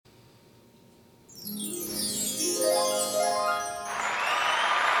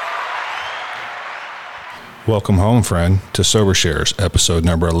Welcome home, friend, to Sober Shares, episode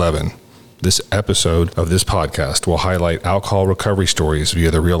number 11. This episode of this podcast will highlight alcohol recovery stories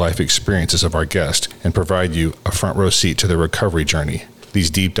via the real-life experiences of our guest and provide you a front row seat to their recovery journey. These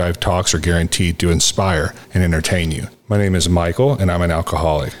deep dive talks are guaranteed to inspire and entertain you. My name is Michael, and I'm an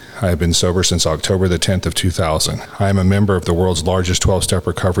alcoholic. I have been sober since October the 10th of 2000. I am a member of the world's largest 12-step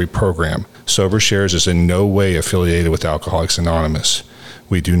recovery program. Sober Shares is in no way affiliated with Alcoholics Anonymous.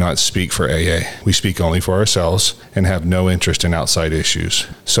 We do not speak for AA. We speak only for ourselves and have no interest in outside issues.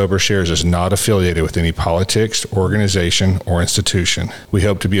 Sober Shares is not affiliated with any politics, organization, or institution. We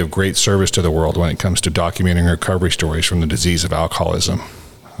hope to be of great service to the world when it comes to documenting recovery stories from the disease of alcoholism.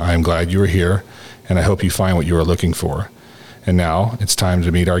 I am glad you are here, and I hope you find what you are looking for. And now it's time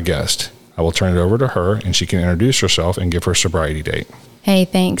to meet our guest. I will turn it over to her, and she can introduce herself and give her sobriety date. Hey,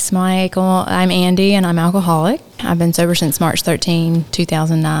 thanks, Michael. I'm Andy, and I'm alcoholic. I've been sober since March 13,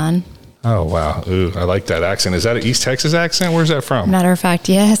 2009. Oh, wow. Ooh, I like that accent. Is that an East Texas accent? Where's that from? Matter of fact,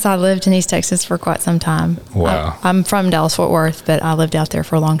 yes, I lived in East Texas for quite some time. Wow. I'm from Dallas-Fort Worth, but I lived out there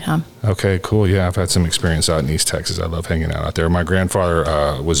for a long time. Okay, cool. Yeah, I've had some experience out in East Texas. I love hanging out there. My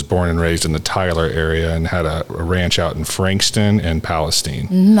grandfather was born and raised in the Tyler area and had a ranch out in Frankston and Palestine.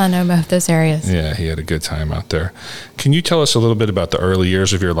 I know both those areas. Yeah, he had a good time out there. Can you tell us a little bit about the early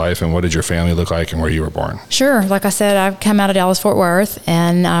years of your life and what did your family look like and where you were born? Sure. Like I said, I've come out of Dallas-Fort Worth,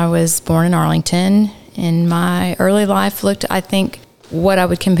 and I was born in Arlington. And my early life looked, I think, what I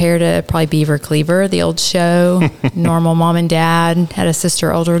would compare to probably Beaver Cleaver, the old show. Normal mom and dad, had a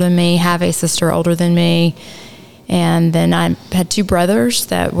sister older than me, have a sister older than me. And then I had two brothers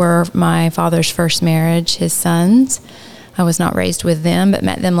that were my father's first marriage, his sons. I was not raised with them, but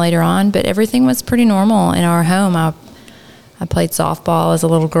met them later on. But everything was pretty normal in our home. I played softball as a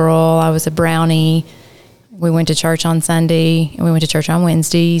little girl. I was a brownie. We went to church on Sunday, and we went to church on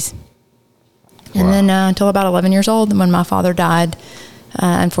Wednesdays. And then until about 11 years old, when my father died,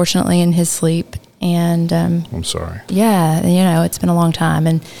 unfortunately, in his sleep. And I'm sorry. Yeah, it's been a long time.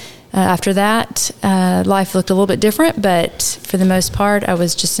 And after that, life looked a little bit different. But for the most part, I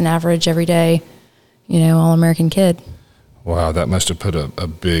was just an average, everyday, all-American kid. Wow, that must have put a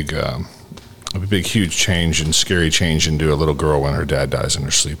big, huge change and scary change into a little girl when her dad dies in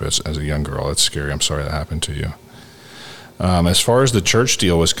her sleep as a young girl. That's scary. I'm sorry that happened to you. As far as the church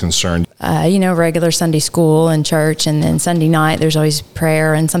deal was concerned, regular Sunday school and church, and then Sunday night there's always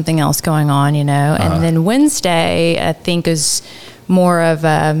prayer and something else going on, And then Wednesday, I think, is more of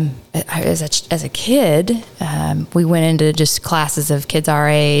as a kid, we went into just classes of kids our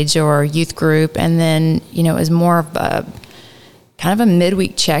age or youth group, and then it was more of a kind of a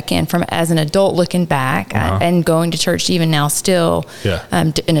midweek check-in from as an adult looking back and going to church even now still,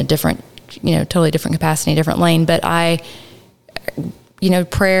 in a different, totally different capacity, different lane, but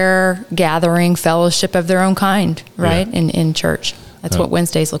prayer, gathering, fellowship of their own kind, right? Yeah. In church. That's what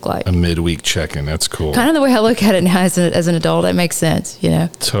Wednesdays look like. A midweek check-in. That's cool. Kind of the way I look at it now as an adult. It makes sense,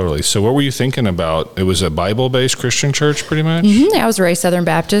 Totally. So what were you thinking about? It was a Bible-based Christian church pretty much? Mm-hmm. I was raised Southern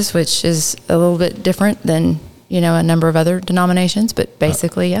Baptist, which is a little bit different than, a number of other denominations, but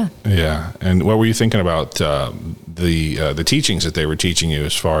basically, yeah. Yeah. And what were you thinking about the teachings that they were teaching you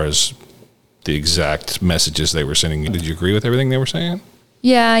as far as the exact messages they were sending you? Did you agree with everything they were saying?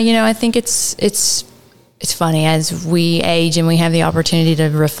 Yeah, I think it's funny as we age and we have the opportunity to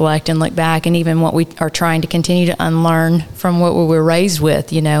reflect and look back, and even what we are trying to continue to unlearn from what we were raised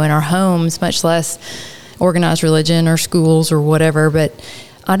with, in our homes, much less organized religion or schools or whatever. But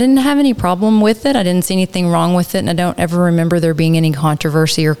I didn't have any problem with it. I didn't see anything wrong with it, and I don't ever remember there being any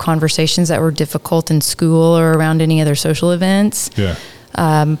controversy or conversations that were difficult in school or around any other social events. Yeah.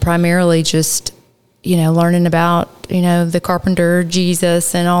 Primarily just, learning about, the carpenter,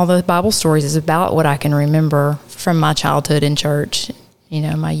 Jesus, and all the Bible stories is about what I can remember from my childhood in church,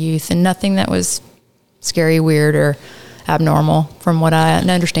 my youth, and nothing that was scary, weird, or abnormal from what I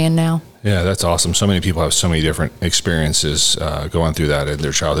understand now. Yeah, that's awesome. So many people have so many different experiences going through that in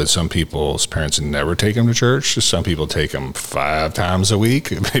their childhood. Some people's parents never take them to church. Some people take them 5 times a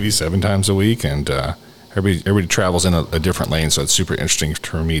week, maybe 7 times a week, and everybody travels in a different lane, so it's super interesting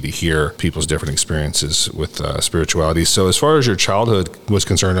for me to hear people's different experiences with spirituality. So as far as your childhood was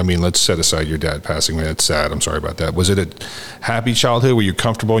concerned, let's set aside your dad passing away. That's sad. I'm sorry about that. Was it a happy childhood? Were you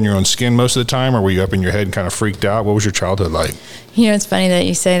comfortable in your own skin most of the time, or were you up in your head and kind of freaked out? What was your childhood like? It's funny that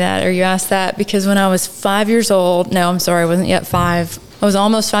you say that, or you ask that, because when I was 5 years old, I wasn't yet 5. I was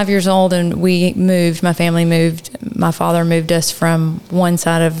almost 5 years old, and my family moved. My father moved us from one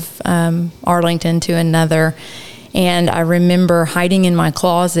side of Arlington to another. And I remember hiding in my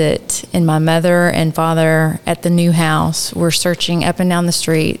closet, and my mother and father at the new house were searching up and down the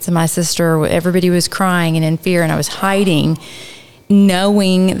streets. And my sister, everybody was crying and in fear, and I was hiding,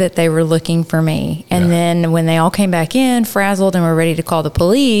 knowing that they were looking for me. And then when they all came back in, frazzled, and were ready to call the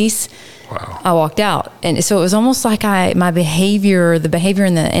police, I walked out. And so it was almost like my behavior, the behavior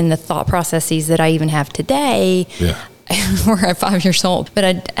and the thought processes that I even have today, were at 5 years old.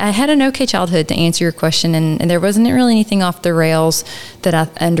 But I had an okay childhood, to answer your question, and there wasn't really anything off the rails that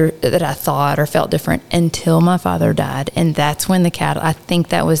I thought or felt different until my father died. And that's when I think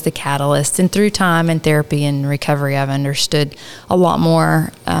that was the catalyst. And through time and therapy and recovery, I've understood a lot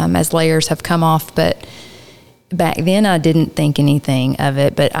more as layers have come off. But back then I didn't think anything of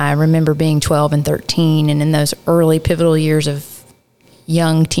it. But I remember being 12 and 13, and in those early pivotal years of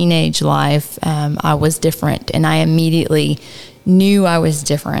young teenage life, I was different, and I immediately knew I was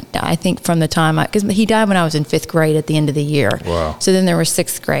different. I think from the time because he died when I was in 5th grade at the end of the year. Wow. So then there was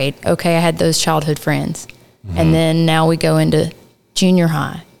 6th grade. Okay, I had those childhood friends, and then now we go into junior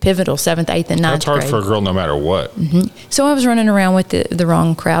high, pivotal 7th, 8th, and 9th That's hard grade. for a girl no matter what. So I was running around with the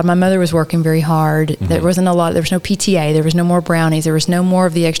wrong crowd. My mother was working very hard. There wasn't a lot. There was no PTA. There was no more brownies. There was no more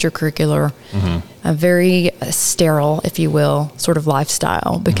of the extracurricular. A very sterile, if you will, sort of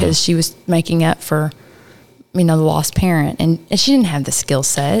lifestyle, because she was making up for, the lost parent, and she didn't have the skill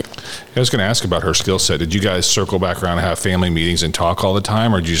set. I was going to ask about her skill set. Did you guys circle back around and have family meetings and talk all the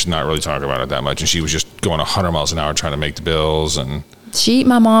time, or did you just not really talk about it that much? And she was just going 100 miles an hour trying to make the bills and...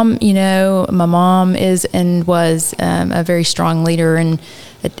 My mom is and was a very strong leader in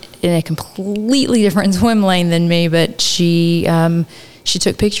a completely different swim lane than me, but she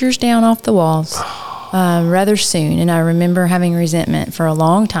took pictures down off the walls rather soon. And I remember having resentment for a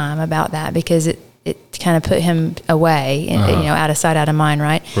long time about that, because it kind of put him away, and, out of sight, out of mind,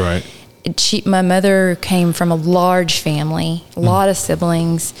 right? Right. My mother came from a large family, a lot of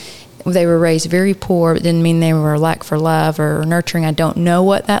siblings. They were raised very poor. It didn't mean they were lack for love or nurturing. I don't know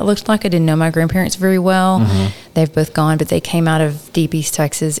what that looked like. I didn't know my grandparents very well. They've both gone, but they came out of deep East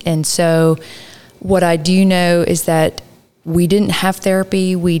Texas. And so what I do know is that we didn't have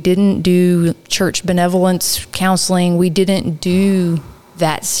therapy. We didn't do church benevolence counseling. We didn't do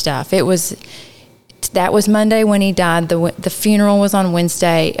that stuff. That was Monday when he died. The funeral was on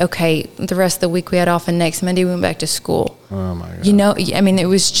Wednesday. Okay, the rest of the week we had off, and next Monday we went back to school. Oh my God. It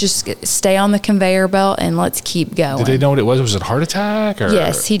was just stay on the conveyor belt and let's keep going. Did they know what it was? Was it a heart attack? Or?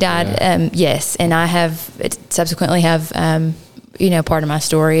 Yes, he died. Yeah. Yes, and I have subsequently have, part of my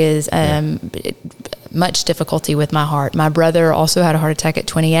story is much difficulty with my heart. My brother also had a heart attack at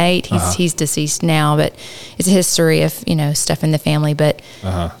 28. He's deceased now, but it's a history of, stuff in the family. But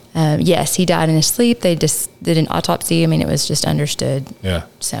yes, he died in his sleep. They just did an autopsy. It was just understood. Yeah.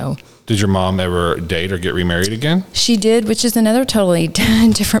 So. Did your mom ever date or get remarried again? She did, which is another totally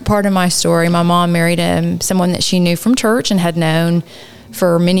different part of my story. My mom married someone that she knew from church and had known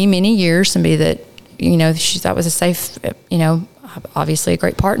for many, many years. Somebody that, she thought was a safe, obviously a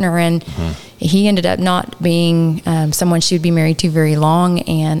great partner. And he ended up not being someone she would be married to very long.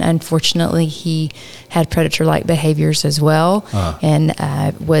 And unfortunately, he had predator-like behaviors as well. And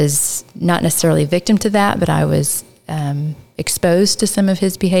was not necessarily a victim to that, but I was exposed to some of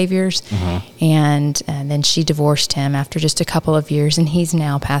his behaviors. And then she divorced him after just a couple of years, and he's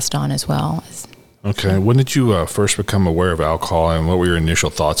now passed on as well. Okay. When did you first become aware of alcohol, and what were your initial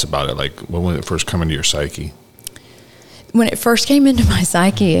thoughts about it? Like, when did it first come into your psyche? When it first came into my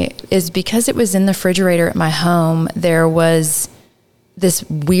psyche is because it was in the refrigerator at my home. There was this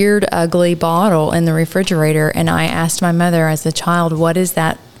weird, ugly bottle in the refrigerator, and I asked my mother as a child, what is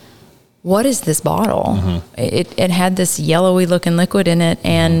that? What is this bottle? It had this yellowy looking liquid in it,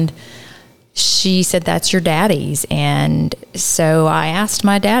 and she said, that's your daddy's. And so I asked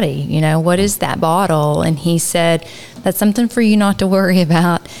my daddy, what is that bottle? And he said, that's something for you not to worry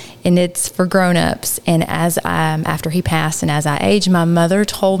about, and it's for grown-ups. And after he passed and as I aged, my mother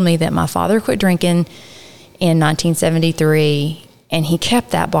told me that my father quit drinking in 1973, and he kept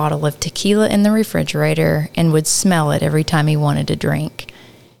that bottle of tequila in the refrigerator and would smell it every time he wanted to drink.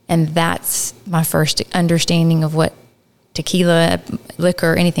 And that's my first understanding of what tequila,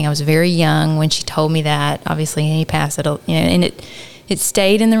 liquor, anything. I was very young when she told me that, obviously, and he passed it, and it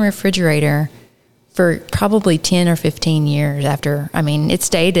stayed in the refrigerator for probably 10 or 15 years after. It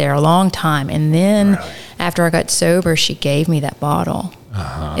stayed there a long time. And then after I got sober, she gave me that bottle.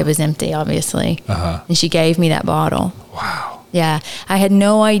 It was empty, obviously. And she gave me that bottle. Wow. Yeah. I had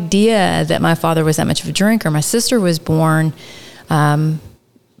no idea that my father was that much of a drinker. My sister was born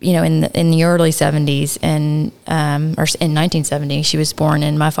in the early 70s and or in 1970, she was born,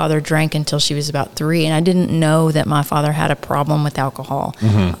 and my father drank until she was about 3, and I didn't know that my father had a problem with alcohol.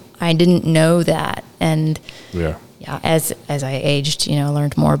 I didn't know that, and as I aged, I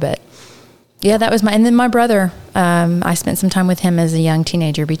learned more. But that was and then my brother. I spent some time with him as a young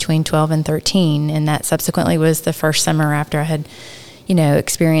teenager, between 12 and 13, and that subsequently was the first summer after I had,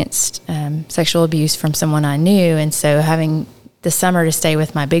 experienced sexual abuse from someone I knew, and so having the summer to stay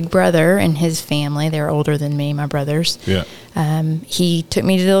with my big brother and his family. They were older than me, my brothers. Yeah. He took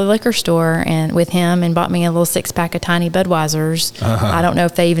me to the liquor store and with him and bought me a little 6-pack of tiny Budweisers. I don't know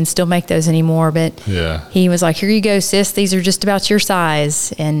if they even still make those anymore, but he was like, "Here you go, sis. These are just about your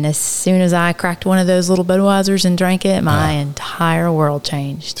size." And as soon as I cracked one of those little Budweisers and drank it, my entire world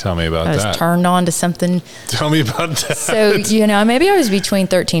changed. Tell me about that. I was turned on to something. Tell me about that. So, maybe I was between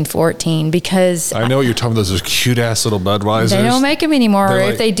 13, 14 because I know what you're talking about, those cute ass little Budweisers. They don't make them anymore. Or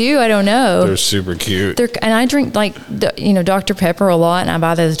if they do, I don't know. They're super cute. And I drink Dr. Pepper a lot, and I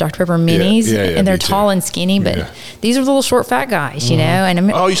buy those Dr. Pepper minis, and they're tall and skinny, but these are little short fat guys, And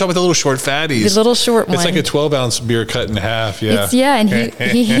you're talking about the little short fatties. The little short one. It's like a 12-ounce beer cut in half. And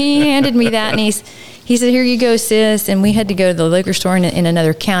he handed me that, and he said, "Here you go, sis." And we had to go to the liquor store in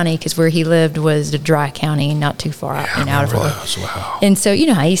another county because where he lived was a dry county, not too far out of Fort Worth. Wow. And so,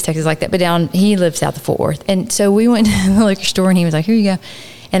 how East Texas is like that, but he lived south of Fort Worth. And so we went to the liquor store, and he was like, "Here you go."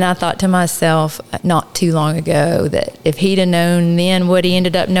 And I thought to myself not too long ago that if he'd have known then what he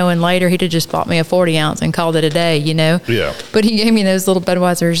ended up knowing later, he'd have just bought me a 40 ounce and called it a day, Yeah. But he gave me those little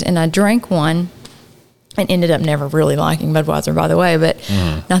Budweisers, and I drank one and ended up never really liking Budweiser, by the way, but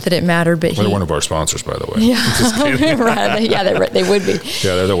not that it mattered. But they're one of our sponsors, by the way. Yeah. Just kidding. Right. Yeah, they would be.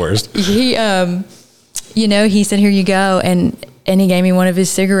 Yeah, they're the worst. He, he said, "Here you go." And he gave me one of his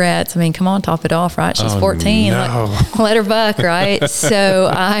cigarettes. I mean, come on, top it off, right? She's 14. No. Let her buck, right? So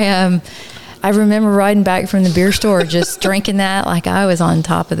I remember riding back from the beer store, just drinking that like I was on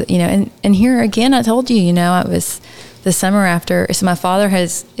top of it, And here again, I told you, it was the summer after. So my father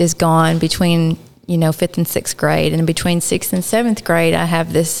is gone between 5th and 6th grade, and between 6th and 7th grade, I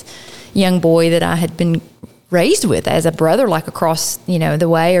have this young boy that I had been raised with as a brother, like across the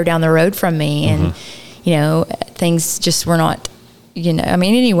way or down the road from me, and things just were not.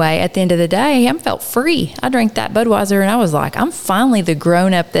 Anyway, at the end of the day, I felt free. I drank that Budweiser, and I was like, I'm finally the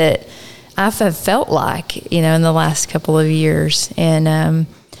grown up that I've felt like, in the last couple of years. And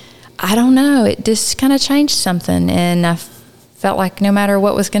I don't know, it just kind of changed something, and I felt like no matter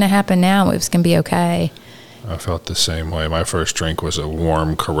what was going to happen now, it was going to be okay. I felt the same way. My first drink was a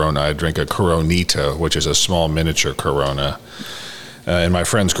warm Corona. I drank a Coronito, which is a small miniature Corona. In my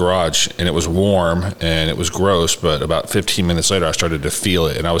friend's garage, and it was warm and it was gross, but about 15 minutes later I started to feel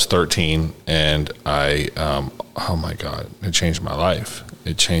it, and I was 13, and I oh my God, it changed my life.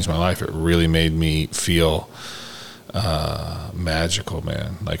 It really made me feel magical,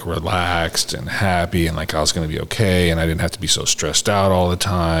 man, like relaxed and happy, and like I was going to be okay, and I didn't have to be so stressed out all the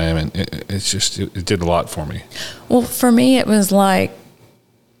time, and it did a lot for me. Well, for me it was like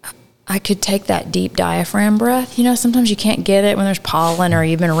I could take that deep diaphragm breath. Sometimes you can't get it when there's pollen or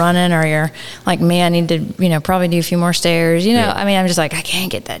you've been running or you're like, man, I need to, probably do a few more stairs. I'm just like, I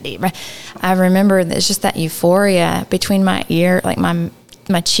can't get that deep breath. I remember it's just that euphoria between my ear, like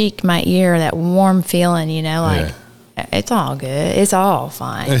my cheek, my ear, that warm feeling, it's all good. It's all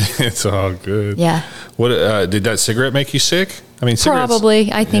fine. It's all good. Yeah. What did that cigarette make you sick? I mean,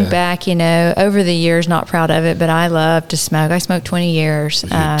 probably. I think back, over the years, not proud of it, but I love to smoke. I smoked 20 years,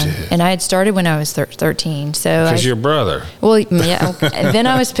 and I had started when I was 13. So because your brother. Well, yeah. Then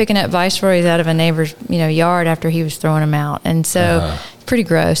I was picking up Viceroys out of a neighbor's, yard after he was throwing them out, and so pretty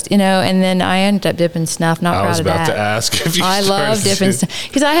gross, And then I ended up dipping snuff. Not proud of that. I was about to ask if you. I love dipping snuff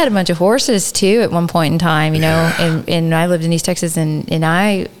because I had a bunch of horses too at one point in time, and I lived in East Texas, and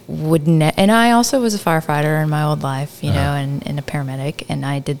I would and I also was a firefighter in my old life, and a paramedic, and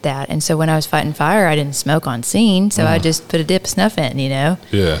I did that. And so when I was fighting fire, I didn't smoke on scene, so I just put a dip of snuff in,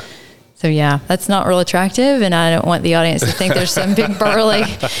 Yeah. So yeah, that's not real attractive, and I don't want the audience to think there's some big burly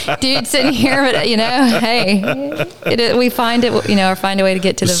dude sitting here. But hey, we find it, or find a way to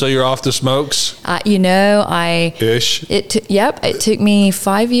get to the. So you're off the smokes. Ish. It took me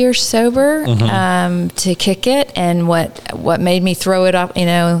 5 years sober to kick it, and what made me throw it up,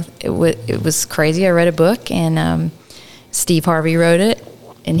 it was crazy. I read a book, and Steve Harvey wrote it.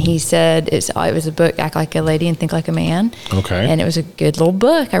 And he said it was a book, Act Like a Lady and Think Like a Man. Okay. And it was a good little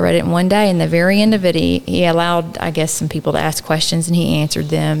book. I read it in one day. And the very end of it, he allowed, I guess, some people to ask questions, and he answered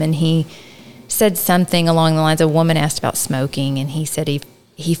them. And he said something along the lines, a woman asked about smoking, and he said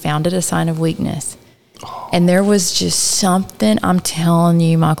he found it a sign of weakness. And there was just something, I'm telling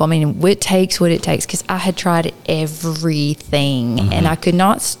you, Michael, I mean, it takes what it takes, because I had tried everything and I could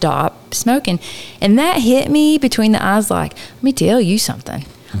not stop smoking. And that hit me between the eyes like, let me tell you something.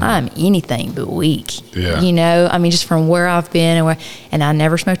 I'm anything but weak. Yeah. You know, I mean, just from where I've been and I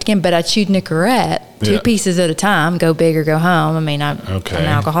never smoked again, but I chewed Nicorette 2 pieces at a time, go big or go home. I mean, I'm an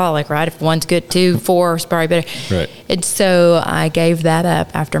alcoholic, right? If one's good, 2, 4 is probably better. Right. And so I gave that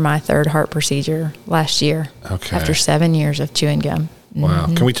up after my 3rd heart procedure last year. Okay. After 7 years of chewing gum. Wow.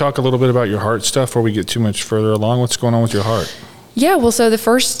 Can we talk a little bit about your heart stuff before we get too much further along? What's going on with your heart? Yeah, well, so the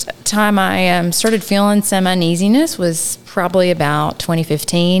first time I started feeling some uneasiness was probably about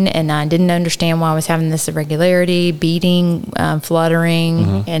 2015, and I didn't understand why I was having this irregularity, beating,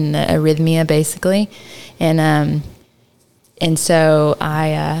 fluttering, and arrhythmia, basically. And so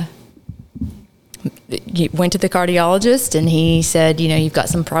I went to the cardiologist, and he said, you know, you've got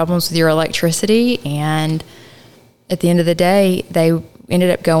some problems with your electricity, and at the end of the day, they ended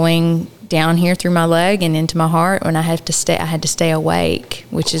up going down here through my leg and into my heart when I had to stay awake,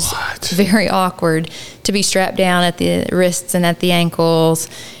 which is very awkward to be strapped down at the wrists and at the ankles,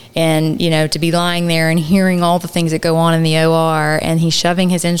 and, you know, to be lying there and hearing all the things that go on in the OR, and he's shoving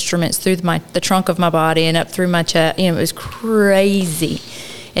his instruments through the trunk of my body and up through my chest. You know, it was crazy.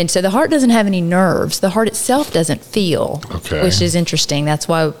 And so the heart doesn't have any nerves. The heart itself doesn't feel, which is interesting. That's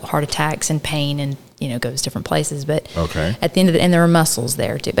why heart attacks and pain and, you know, goes different places. But at the end of and there are muscles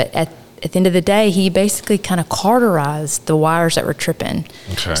there too. But at the end of the day, he basically kind of cauterized the wires that were tripping.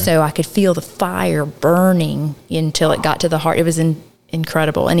 So I could feel the fire burning until it got to the heart. It was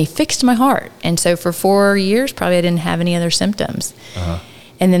incredible. And he fixed my heart. And so for 4 years, probably I didn't have any other symptoms.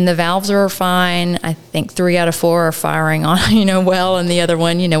 And then the valves are fine. I think 3 out of 4 are firing on, you know, well, and the other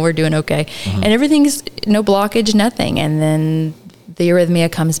one, you know, we're doing okay. And everything's no blockage, nothing. And then the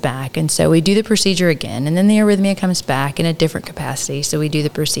arrhythmia comes back. And so we do the procedure again. And then the arrhythmia comes back in a different capacity. So we do the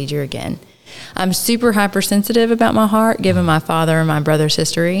procedure again. I'm super hypersensitive about my heart, given my father and my brother's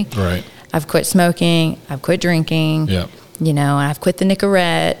history. Right. I've quit smoking. I've quit drinking. Yeah. You know, and I've quit the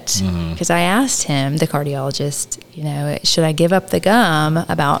Nicorette because I asked him, the cardiologist, you know, should I give up the gum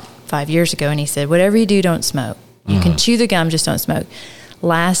about 5 years ago? And he said, whatever you do, don't smoke. You can chew the gum, just don't smoke.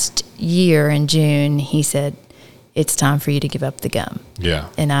 Last year in June, he said, it's time for you to give up the gum. Yeah.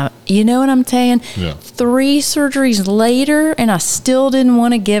 And you know what I'm saying? Yeah. 3 surgeries later, and I still didn't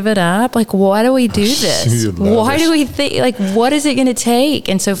want to give it up. Like, why do we do this? Why do we think, like, what is it going to take?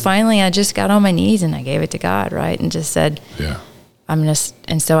 And so finally I just got on my knees and I gave it to God, right? And just said,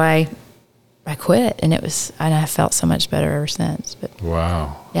 and so I quit, and and I felt so much better ever since. But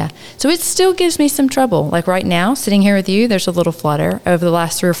wow. Yeah. So it still gives me some trouble. Like right now, sitting here with you, there's a little flutter. Over the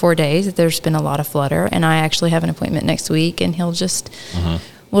last 3 or 4 days, there's been a lot of flutter, and I actually have an appointment next week, and we'll just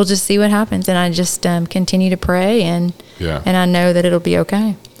see what happens. And I just continue to pray, and I know that it'll be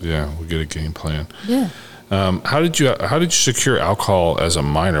okay. Yeah. We'll get a game plan. Yeah. How did you secure alcohol as a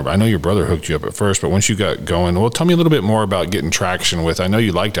minor? I know your brother hooked you up at first, but once you got going, well, tell me a little bit more about getting traction with. I know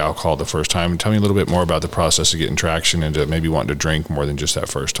you liked alcohol the first time. Tell me a little bit more about the process of getting traction into maybe wanting to drink more than just that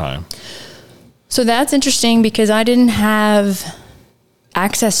first time. So that's interesting because I didn't have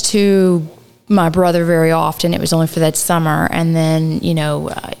access to my brother very often. It was only for that summer, and then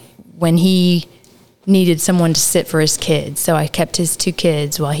when he needed someone to sit for his kids. So I kept his 2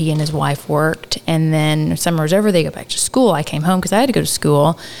 kids while he and his wife worked. And then summer was over, they go back to school. I came home because I had to go to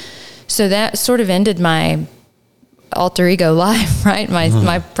school. So that sort of ended my alter ego life, right?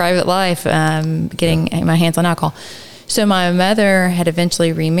 My private life, getting my hands on alcohol. So my mother had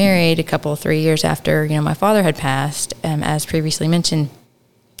eventually remarried a couple, 3 years after, my father had passed, as previously mentioned.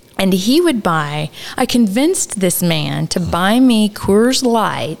 And he would I convinced this man to buy me Coors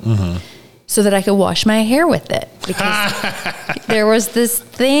Light so that I could wash my hair with it. Because there was this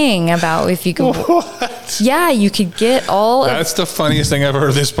thing about if you could... you could get all That's the funniest thing I've heard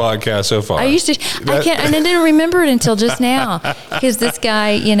of this podcast so far. I used to... and I didn't remember it until just now. Because this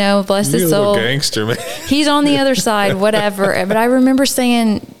guy, bless his soul... You're a gangster, man. He's on the other side, whatever. But I remember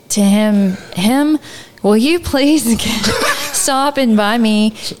saying to him, will you please stop and buy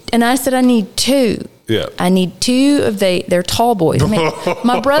me? And I said, I need 2. Yeah. I need 2 of they're tall boys. I mean,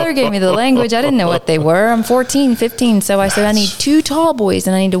 my brother gave me the language. I didn't know what they were. I'm 14, 15. So I said, I need 2 tall boys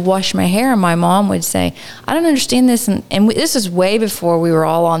and I need to wash my hair. And my mom would say, I don't understand this. And this is way before we were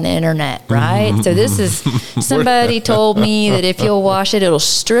all on the internet, right? So this is, somebody told me that if you'll wash it, it'll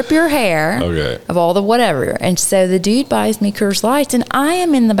strip your hair of all the whatever. And so the dude buys me Coors Lights and I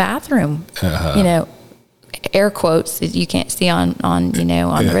am in the bathroom, air quotes that you can't see on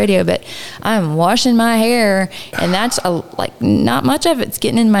the radio, but I'm washing my hair, and that's not much of it's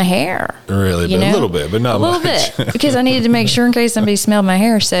getting in my hair. Really, but a little bit, but not much. A little bit, because I needed to make sure in case somebody smelled my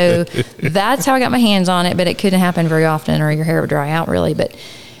hair. So that's how I got my hands on it, but it couldn't happen very often, or your hair would dry out really. But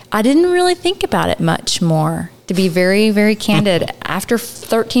I didn't really think about it much more, to be very, very candid. After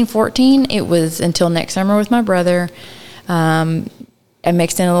 13, 14, it was until next summer with my brother. I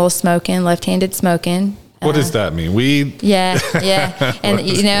mixed in a little smoking, left-handed smoking. What does that mean? Weed? Yeah. And,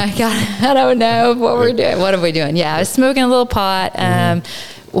 I don't know what we're doing. What are we doing? Yeah, I was smoking a little pot.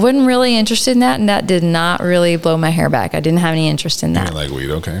 Wasn't really interested in that, and that did not really blow my hair back. I didn't have any interest in that. You didn't like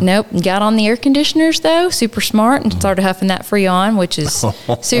weed, okay. Nope. Got on the air conditioners, though, super smart, and started huffing that Freon, which is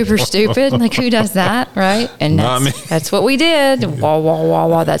super stupid. Like, who does that, right? And that's what we did. Wah, wah, wah,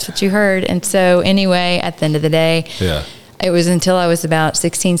 wah. That's what you heard. And so, anyway, at the end of the day, it was until I was about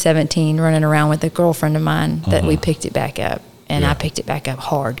 16, 17, running around with a girlfriend of mine that we picked it back up. And I picked it back up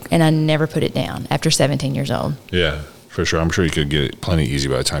hard. And I never put it down after 17 years old. Yeah. For sure. I'm sure you could get it plenty easy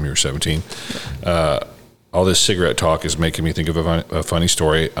by the time you were 17. All this cigarette talk is making me think of a funny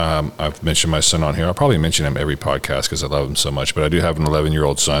story. I've mentioned my son on here. I'll probably mention him every podcast because I love him so much. But I do have an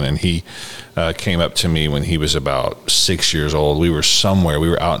 11-year-old son, and he came up to me when he was about 6 years old. We were somewhere. We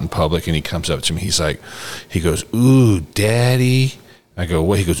were out in public, and he comes up to me. He goes, "Ooh, Daddy." I go,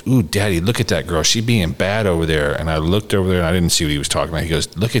 "What?" He goes, "Ooh, Daddy, look at that girl. She's being bad over there." And I looked over there, and I didn't see what he was talking about. He goes,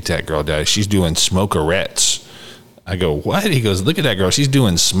 "Look at that girl, Daddy. She's doing smokerettes." I go, "What?" He goes, "Look at that girl. She's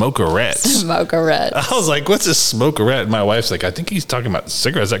doing smokerettes." Smokerettes. I was like, "What's a smokerette?" And my wife's like, "I think he's talking about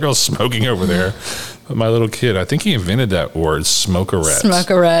cigarettes. That girl's smoking over there." But my little kid, I think he invented that word, smokerettes.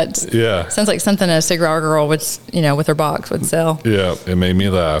 Smokerettes. Yeah. Sounds like something a cigar girl would, with her box would sell. Yeah, it made me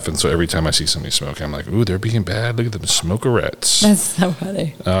laugh. And so every time I see somebody smoking, I'm like, "Ooh, they're being bad. Look at them smokerettes." That's so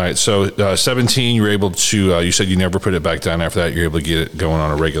funny. All right. So 17, you were able to, you said you never put it back down after that. You're able to get it going on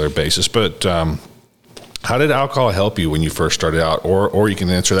a regular basis. But, how did alcohol help you when you first started out? Or you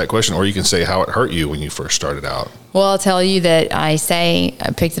can answer that question, or you can say how it hurt you when you first started out. Well, I'll tell you that I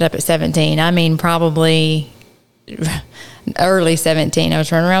picked it up at 17. I mean, probably early 17. I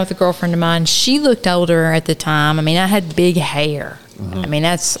was running around with a girlfriend of mine. She looked older at the time. I mean, I had big hair. I mean,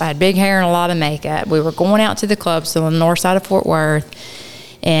 I had big hair and a lot of makeup. We were going out to the clubs on the north side of Fort Worth,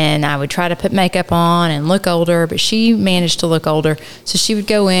 and I would try to put makeup on and look older, but she managed to look older. So she would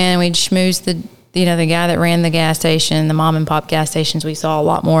go in, we'd schmooze the guy that ran the gas station, the mom and pop gas stations we saw a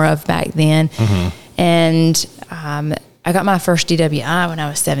lot more of back then. And I got my first DWI when I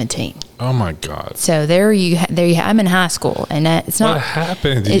was 17. Oh my God! So there you I'm in high school, and it's not. What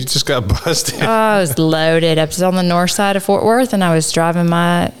happened? You just got busted. Oh, I was loaded. I was on the north side of Fort Worth, and I was driving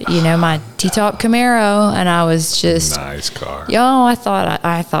my T-top Camaro, and I was just nice car. I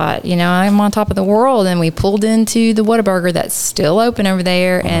thought I'm on top of the world, and we pulled into the Whataburger that's still open over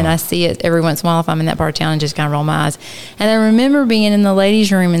there, and I see it every once in a while if I'm in that part of town and just kind of roll my eyes. And I remember being in the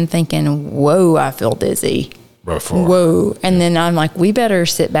ladies' room and thinking, "Whoa, I feel dizzy." Whoa. And then I'm like, we better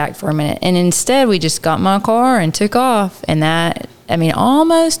sit back for a minute. And instead, we just got in my car and took off. And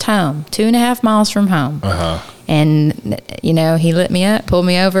almost home, 2.5 miles from home. And, he lit me up, pulled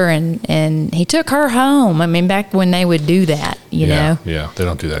me over, and he took her home. I mean, back when they would do that, you know? Yeah, they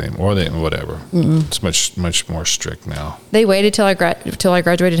don't do that anymore. Whatever. It's much more strict now. They waited till I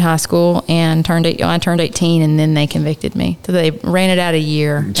graduated high school and I turned 18, and then they convicted me. So they ran it out a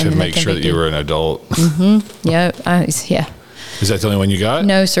year. To make sure that you were an adult. Yeah. Is that the only one you got?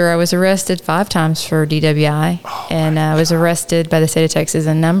 No, sir. I was arrested 5 times for DWI, and I was arrested by the state of Texas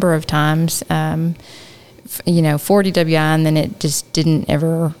a number of times. For DWI, and then it just didn't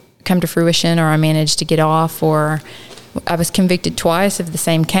ever come to fruition, or I managed to get off, or I was convicted twice of the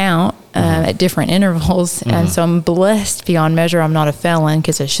same count at different intervals. And so I'm blessed beyond measure I'm not a felon,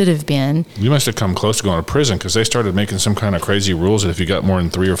 because I should have been. You must have come close to going to prison, because they started making some kind of crazy rules that if you got more than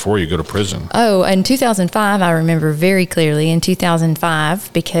 3 or 4, you go to prison. Oh, in 2005, I remember very clearly, in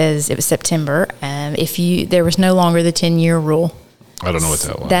 2005, because it was September, there was no longer the 10-year rule. I don't know what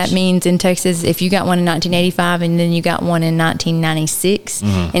that was. That means in Texas, if you got one in 1985 and then you got one in 1996,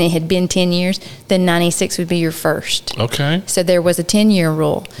 and it had been 10 years, then 96 would be your first. Okay. So there was a 10-year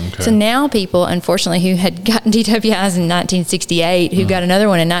rule. Okay. So now people, unfortunately, who had gotten DWIs in 1968, who got another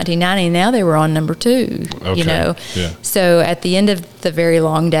one in 1990, now they were on number 2, Yeah. So at the end of the very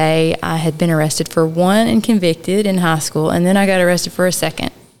long day, I had been arrested for 1 and convicted in high school, and then I got arrested for a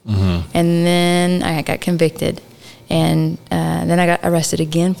second. And then I got convicted. And then I got arrested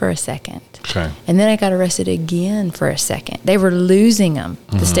again for a second. Okay. And then I got arrested again for a second. They were losing them.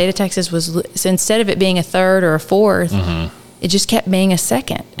 The state of Texas was, so instead of it being a third or a fourth, it just kept being a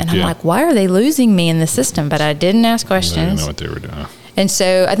second. And I'm like, why are they losing me in the system? But I didn't ask questions. I didn't know what they were doing. And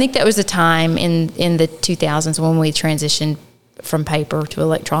so I think that was the time in the 2000s when we transitioned from paper to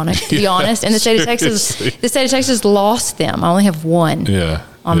electronic, to be honest. And the state of Texas lost them. I only have one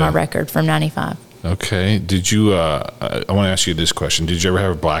on my record from 95. Okay. Did you, I want to ask you this question. Did you ever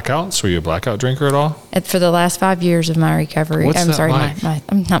have blackouts? Were you a blackout drinker at all? For the last 5 years of my recovery. What's that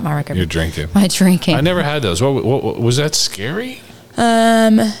like? Not my recovery. You're drinking. My drinking. I never had those. What was that scary?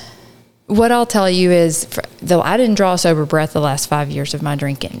 What I'll tell you is, though I didn't draw a sober breath the last 5 years of my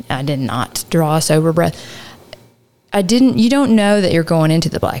drinking. I did not draw a sober breath. You don't know that you're going into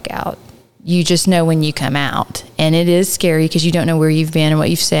the blackout. You just know when you come out, and it is scary because you don't know where you've been and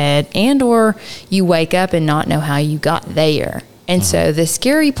what you've said, and or you wake up and not know how you got there. And so the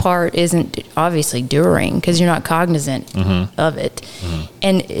scary part isn't obviously during, because you're not cognizant of it.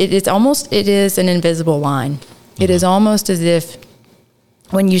 And it is an invisible line. It is almost as if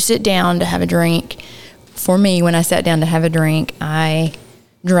when you sit down to have a drink, for me, when I sat down to have a drink, I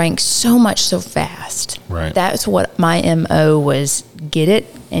drank so much so fast. Right. That's what my MO was, get it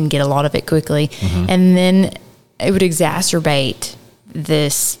and get a lot of it quickly. And then it would exacerbate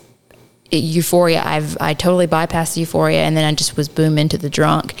this euphoria. I totally bypassed the euphoria, and then I just was boom into the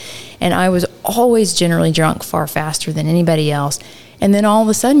drunk. And I was always generally drunk far faster than anybody else. And then all of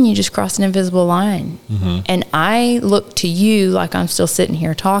a sudden you just cross an invisible line. And I look to you like I'm still sitting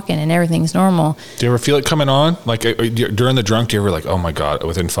here talking and everything's normal. Do you ever feel it coming on? Like during the drunk, do you ever like, oh my God,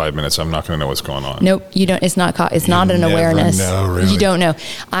 within 5 minutes, I'm not going to know what's going on? Nope, you don't. It's not an awareness. No, really? You don't know.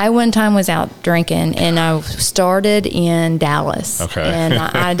 I one time was out drinking, and I started in Dallas. Okay. And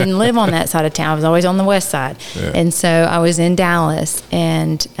I didn't live on that side of town. I was always on the west side. Yeah. And so I was in Dallas,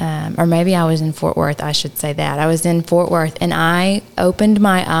 and or maybe I was in Fort Worth. I should say that. I was in Fort Worth, and I opened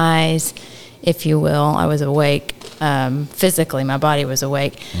my eyes, if you will. I was awake. Physically, my body was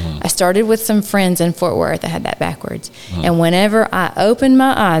awake. I started with some friends in Fort Worth. I had that backwards. And whenever I opened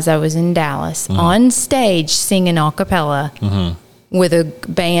my eyes, I was in Dallas on stage singing a cappella with a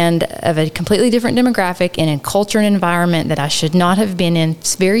band of a completely different demographic and a culture and environment that I should not have been in.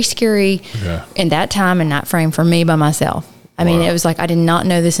 It's very scary in that time and that frame for me by myself. I mean, it was like I did not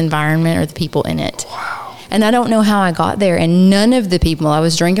know this environment or the people in it. Wow. And I don't know how I got there. And none of the people I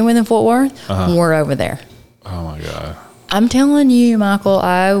was drinking with in Fort Worth were over there. Oh my God. I'm telling you, Michael,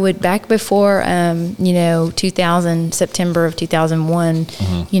 I would, back before, 2000, September of 2001,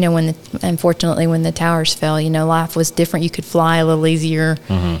 unfortunately, when the towers fell, life was different. You could fly a little easier.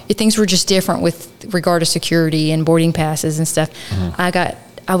 Things were just different with regard to security and boarding passes and stuff. I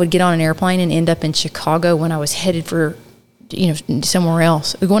would get on an airplane and end up in Chicago when I was headed for, somewhere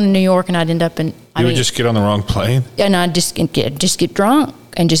else. We're going to New York, and I'd end up in. You would just get on the wrong plane? And I'd just get drunk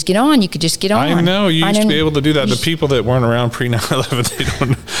and just get on. You could just get on. I know. You used to be able to do that. The people that weren't around pre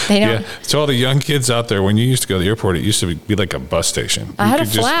 9/11, they don't. Yeah. So all the young kids out there, when you used to go to the airport, it used to be like a bus station. I had a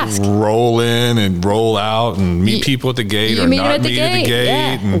flask. Just roll in and roll out and meet people at the gate or not meet at the gate.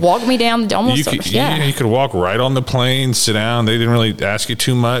 Yeah. And walk me down almost. You could walk right on the plane, sit down. They didn't really ask you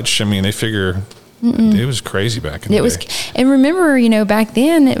too much. I mean, they figure... It was crazy back in the day. And remember, back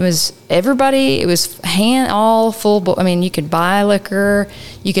then it was everybody. It was all full. I mean, you could buy liquor,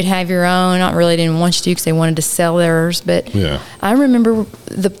 you could have your own. Not really didn't want you to because they wanted to sell theirs. But I remember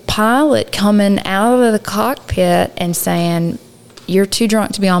the pilot coming out of the cockpit and saying, "You're too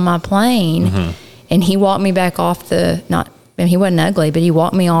drunk to be on my plane," and he walked me back off he wasn't ugly, but he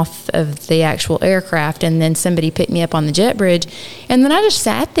walked me off of the actual aircraft, and then somebody picked me up on the jet bridge. And then I just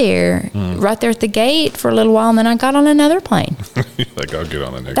sat there right there at the gate for a little while, and then I got on another plane. Like, I'll get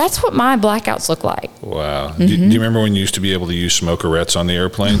on the next That's what my blackouts look like. Wow. Do you remember when you used to be able to use smokerettes on the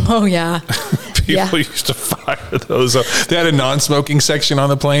airplane? Oh, yeah. People used to fire those up. They had a non-smoking section on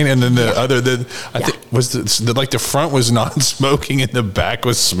the plane, and then I think was the front was non-smoking and the back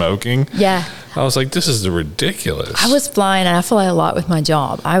was smoking. Yeah. I was like, this is ridiculous. I was flying, and I fly a lot with my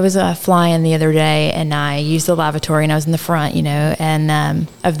job. I was flying the other day, and I used the lavatory, and I was in the front, and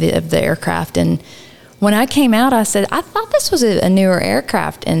of the aircraft. And when I came out, I said, I thought this was a newer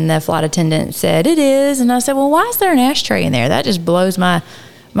aircraft. And the flight attendant said, it is. And I said, well, why is there an ashtray in there? That just blows my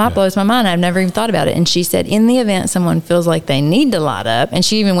mind. I've never even thought about it. And she said, in the event someone feels like they need to light up, and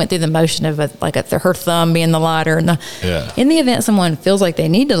she even went through the motion of her thumb being the lighter. In the event someone feels like they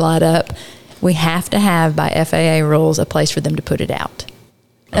need to light up, we have to have, by FAA rules, a place for them to put it out.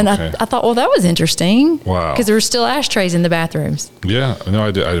 And I thought, well, that was interesting. Wow. Because there were still ashtrays in the bathrooms. Yeah. No,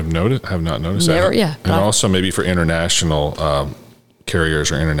 I have not noticed Never, that. Yeah. And also maybe for international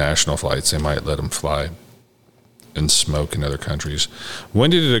carriers or international flights, they might let them fly and smoke in other countries. When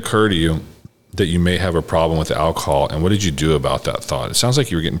did it occur to you that you may have a problem with alcohol, and what did you do about that thought? It sounds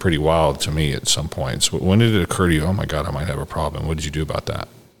like you were getting pretty wild to me at some points. When did it occur to you, oh my God, I might have a problem? What did you do about that?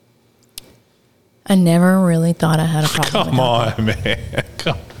 I never really thought I had a problem. Come on, man.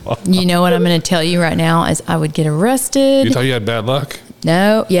 Come on. You know what I'm going to tell you right now is I would get arrested. You thought you had bad luck?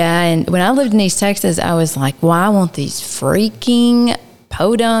 No, yeah. And when I lived in East Texas, I was like, why won't these freaking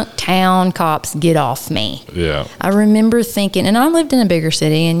podunk town cops get off me? Yeah. I remember thinking, and I lived in a bigger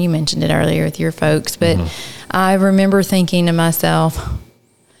city, and you mentioned it earlier with your folks, but I remember thinking to myself,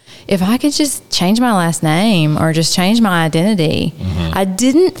 if I could just change my last name or just change my identity. I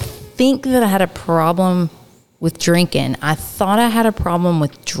didn't think that I had a problem with drinking. I thought I had a problem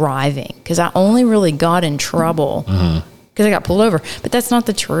with driving because I only really got in trouble because I got pulled over. But that's not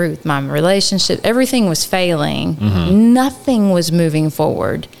the truth. My relationship, everything was failing. Nothing was moving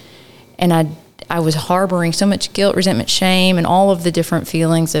forward. And I was harboring so much guilt, resentment, shame, and all of the different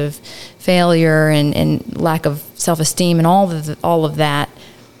feelings of failure and lack of self-esteem and all of that.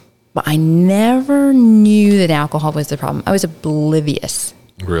 But I never knew that alcohol was the problem. I was oblivious.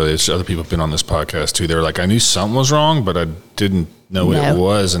 Really, it's other people have been on this podcast too. They're like, I knew something was wrong, but I didn't know what it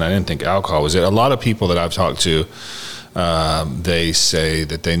was, and I didn't think alcohol was it. A lot of people that I've talked to, they say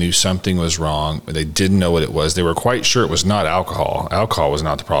that they knew something was wrong, but they didn't know what it was. They were quite sure it was not alcohol. Alcohol was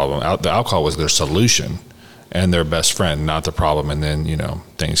not the problem. The alcohol was their solution and their best friend, not the problem. And then,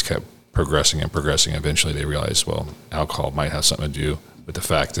 things kept progressing and progressing. Eventually they realized, well, alcohol might have something to do with the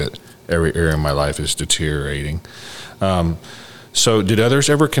fact that every area of my life is deteriorating. So did others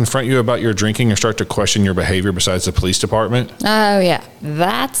ever confront you about your drinking or start to question your behavior besides the police department? Oh, yeah.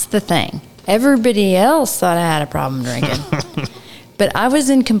 That's the thing. Everybody else thought I had a problem drinking. But I was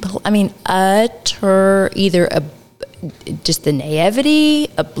in utter just the naivety,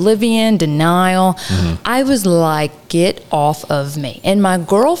 oblivion, denial. I was like, get off of me. And my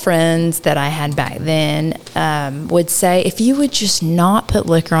girlfriends that I had back then would say, if you would just not put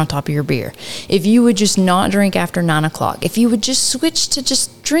liquor on top of your beer, if you would just not drink after 9 o'clock, if you would just switch to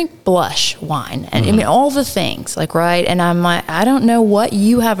just drink blush wine, and I mean, all the things, like, right? And I'm like, I don't know what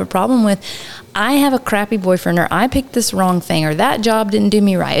you have a problem with. I have a crappy boyfriend, or I picked this wrong thing, or that job didn't do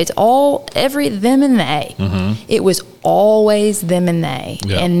me right. It's all them and they. It was always them and they.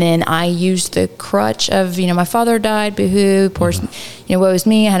 Yeah. And then I used the crutch of, my father died, boo-hoo, poor, what was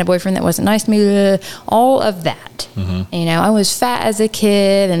me? I had a boyfriend that wasn't nice to me, all of that. I was fat as a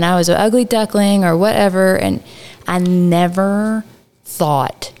kid, and I was an ugly duckling or whatever, and I never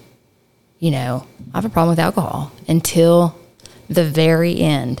thought, I have a problem with alcohol until the very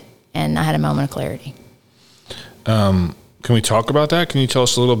end. And I had a moment of clarity. Can we talk about that? Can you tell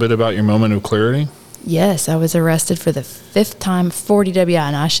us a little bit about your moment of clarity? Yes, I was arrested for the 5th time for DWI.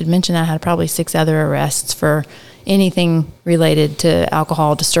 And I should mention I had probably 6 other arrests for anything related to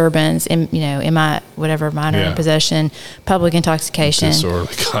alcohol, disturbance, minor possession, public intoxication,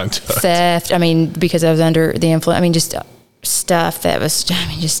 disorderly conduct, theft. Because I was under the influence. Just stuff that was,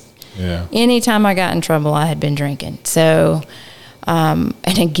 anytime I got in trouble, I had been drinking. So, and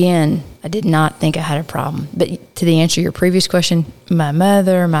again, I did not think I had a problem. But to answer your previous question, my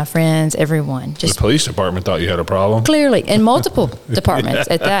mother, my friends, everyone. The police department thought you had a problem? Clearly, in multiple departments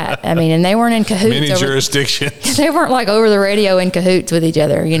at that. And they weren't in cahoots. Many jurisdictions. They weren't like over the radio in cahoots with each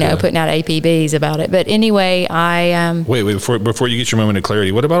other, putting out APBs about it. But anyway, I... Wait, before you get your moment of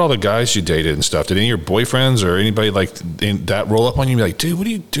clarity, what about all the guys you dated and stuff? Did any of your boyfriends or anybody like that roll up on you and be like, dude, what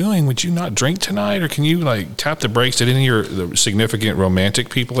are you doing? Would you not drink tonight? Or can you tap the brakes? Did any of the significant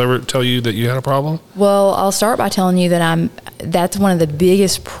romantic people ever tell you that you had a problem? Well, I'll start by telling you that that's one of the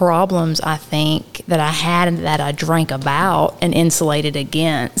biggest problems I think that I had and that I drank about and insulated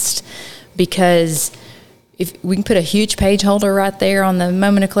against, because if we can put a huge page holder right there on the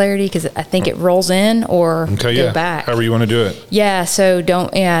moment of clarity, because I think it rolls in or go back. However you want to do it. Yeah. So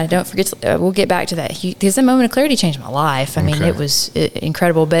don't forget. We'll get back to that, because the moment of clarity changed my life. I mean, it was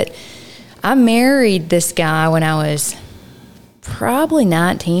incredible. But I married this guy when I was probably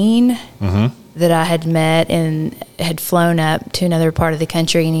 19, that I had met and had flown up to another part of the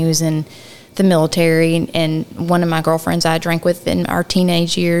country, and he was in the military. And one of my girlfriends I drank with in our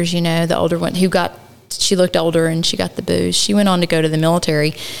teenage years, the older one she looked older and she got the booze. She went on to go to the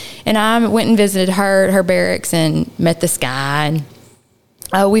military, and I went and visited her barracks and met this guy,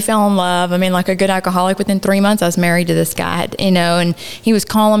 and we fell in love. like a good alcoholic, within 3 months I was married to this guy, and he was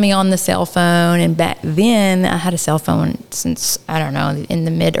calling me on the cell phone. And back then I had a cell phone since, I don't know, in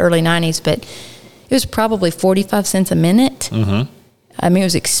the early 90s, but it was probably 45 cents a minute. It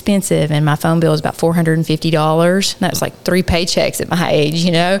was expensive, and my phone bill was about $450. That was like 3 paychecks at my age,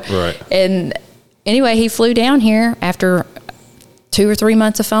 Right. And anyway, he flew down here after 2 or 3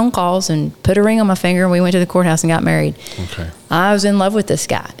 months of phone calls and put a ring on my finger, and we went to the courthouse and got married. Okay. I was in love with this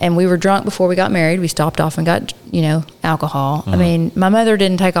guy, and we were drunk before we got married. We stopped off and got, alcohol. I mean, my mother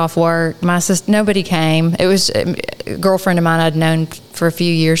didn't take off work. My sister, nobody came. It was a girlfriend of mine I'd known for a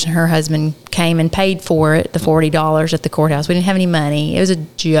few years, and her husband came and paid for it, the $40 at the courthouse. We didn't have any money. It was a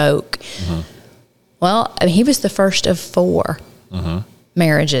joke. Well, I mean, he was the first of 4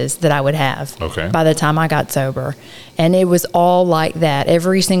 marriages that I would have by the time I got sober. And it was all like that.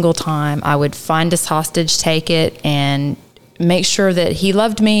 Every single time I would find this hostage, take it, and make sure that he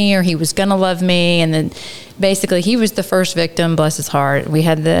loved me or he was going to love me. And then basically he was the first victim, bless his heart. We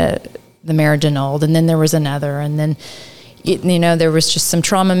had the marriage annulled, and then there was another. And then, there was just some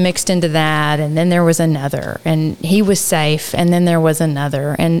trauma mixed into that. And then there was another, and he was safe. And then there was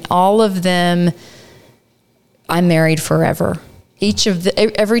another, and all of them I married forever.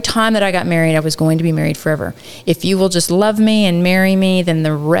 Every time that I got married, I was going to be married forever. If you will just love me and marry me, then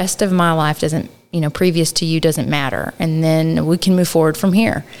the rest of my life previous to you doesn't matter. And then we can move forward from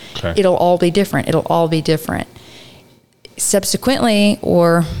here. Okay. It'll all be different. Subsequently,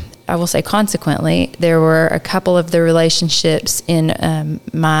 or I will say consequently, there were a couple of the relationships in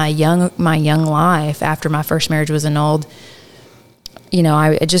my young life after my first marriage was annulled.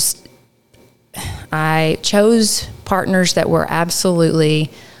 I chose partners that were absolutely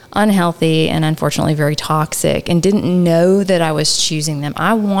unhealthy and unfortunately very toxic, and didn't know that I was choosing them.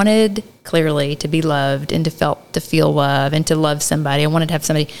 I wanted clearly to be loved and to feel love and to love somebody. I wanted to have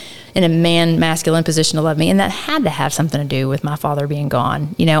somebody in a masculine position to love me, and that had to have something to do with my father being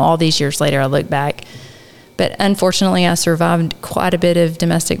gone. All these years later, I look back. But unfortunately, I survived quite a bit of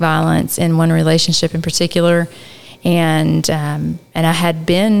domestic violence in one relationship in particular, and I had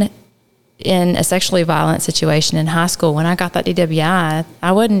been in a sexually violent situation in high school. When I got that DWI,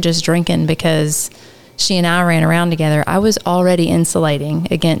 I wasn't just drinking because she and I ran around together. I was already insulating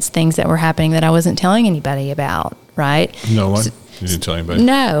against things that were happening that I wasn't telling anybody about, right? No one? You didn't tell anybody?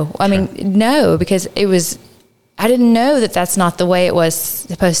 No. I mean, no, because I didn't know that that's not the way it was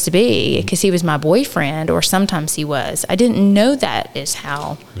supposed to be, because he was my boyfriend, or sometimes he was. I didn't know that is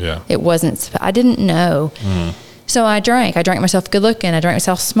how it wasn't. I didn't know. So I drank myself good looking. I drank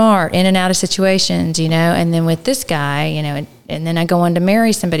myself smart, in and out of situations, and then with this guy, and then I go on to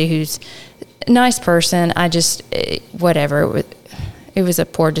marry somebody who's a nice person. I just, whatever, it was a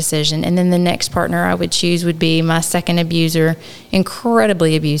poor decision. And then the next partner I would choose would be my second abuser,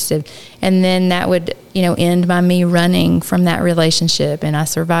 incredibly abusive. And then that would, end by me running from that relationship. And I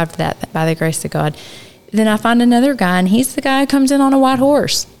survived that by the grace of God. Then I find another guy, and he's the guy who comes in on a white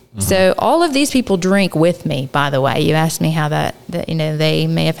horse. So all of these people drink with me, by the way. You asked me how that they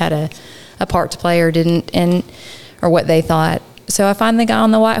may have had a part to play or didn't, or what they thought. So I find the guy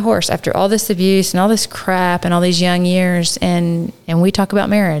on the white horse after all this abuse and all this crap and all these young years, and we talk about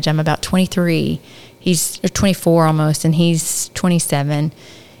marriage. I'm about 23. He's 24 almost, and he's 27.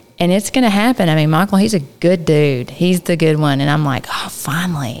 And it's going to happen. I mean, Michael, he's a good dude. He's the good one. And I'm like, oh,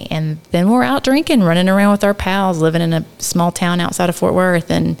 finally. And then we're out drinking, running around with our pals, living in a small town outside of Fort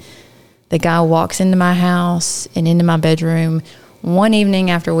Worth. And the guy walks into my house and into my bedroom one evening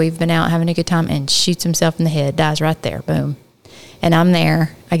after we've been out having a good time and shoots himself in the head, dies right there. Boom. And I'm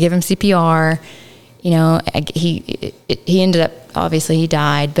there. I give him CPR. He ended up, obviously he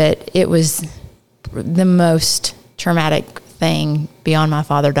died, but it was the most traumatic thing beyond my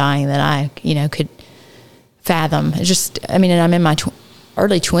father dying that I, could fathom. And I'm in my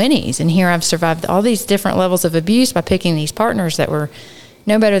early 20s, and here I've survived all these different levels of abuse by picking these partners that were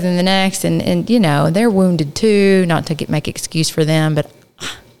no better than the next. And they're wounded too, not to make excuse for them, but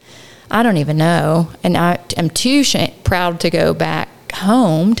I don't even know. And I am too proud to go back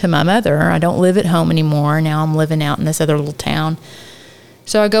home to my mother. I don't live at home anymore. Now I'm living out in this other little town.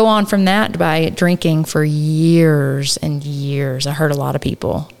 So I go on from that by drinking for years and years. I hurt a lot of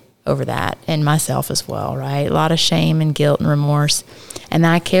people over that, and myself as well, right? A lot of shame and guilt and remorse. And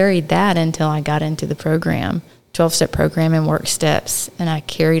I carried that until I got into the program, 12-step program and work steps. And I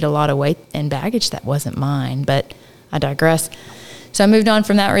carried a lot of weight and baggage that wasn't mine, but I digress. So I moved on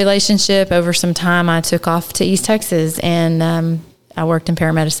from that relationship. Over some time, I took off to East Texas, and I worked in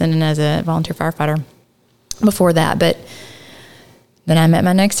paramedicine and as a volunteer firefighter before that. But then I met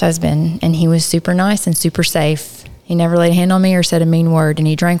my next husband, and he was super nice and super safe. He never laid a hand on me or said a mean word, and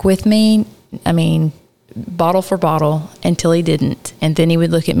he drank with me, bottle for bottle, until he didn't. And then he would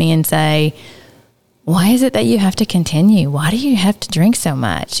look at me and say, why is it that you have to continue? Why do you have to drink so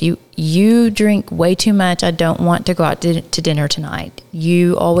much? You drink way too much. I don't want to go out to dinner tonight.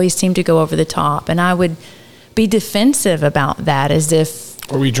 You always seem to go over the top. And I would be defensive about that, as if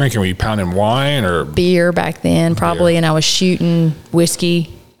What were you drinking? Were you pounding wine or beer back then, probably? Beer. And I was shooting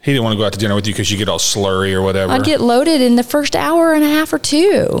whiskey. He didn't want to go out to dinner with you because you get all slurry or whatever. I'd get loaded in the first hour and a half or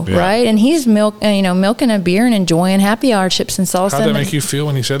two, right? And he's milking a beer and enjoying happy hour chips and salsa. How did that make you feel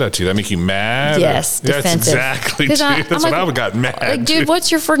when he said that to you? That make you mad? Yes, defensive. That's exactly, dude. That's what I would got mad. Like, dude,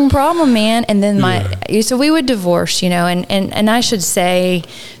 what's your freaking problem, man? And then so we would divorce, and I should say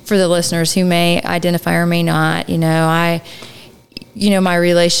for the listeners who may identify or may not, my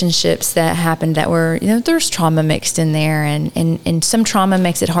relationships that happened that were, there's trauma mixed in there, and some trauma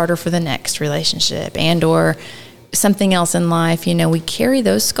makes it harder for the next relationship and or something else in life. We carry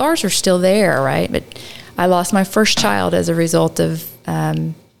those scars are still there, right? But I lost my first child as a result of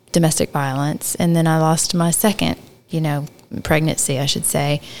domestic violence, and then I lost my second, pregnancy, I should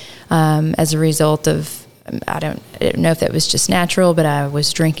say, as a result of, I don't know if that was just natural, but I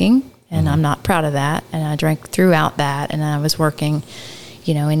was drinking. And I'm not proud of that. And I drank throughout that. And I was working,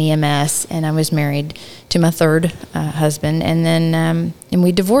 in EMS. And I was married to my third husband. And then and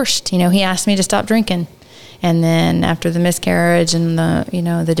we divorced. He asked me to stop drinking. And then after the miscarriage and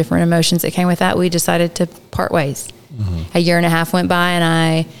the different emotions that came with that, we decided to part ways. A year and a half went by, and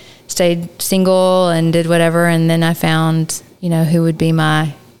I stayed single and did whatever. And then I found, who would be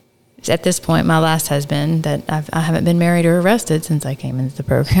at this point, my last husband, that I haven't been married or arrested since I came into the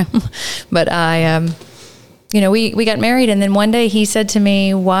program. But we got married, and then one day he said to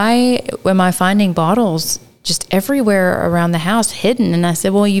me, "Why am I finding bottles just everywhere around the house hidden?" And I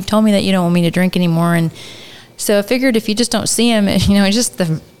said, "Well, you've told me that you don't want me to drink anymore." And so I figured if you just don't see him, it's just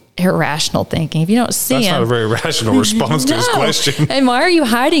the irrational thinking. If you don't see That's him. That's not a very rational response to his question. And why are you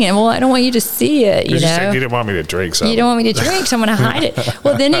hiding it? Well, I don't want you to see it. You said you didn't want me to drink something. You don't want me to drink, so I'm going to hide it.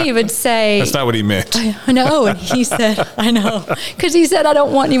 Well, then he would say. That's not what he meant. I know. And he said, I know. Because he said, I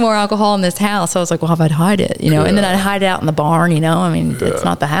don't want any more alcohol in this house. So I was like, well, how about I'd hide it? And then I'd hide it out in the barn, it's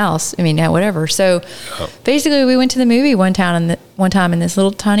not the house. Whatever. So basically we went to the movie one time in this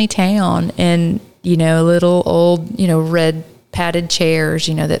little tiny town, and, little old, red padded chairs,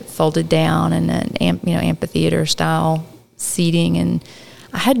 that folded down, and an amphitheater style seating. And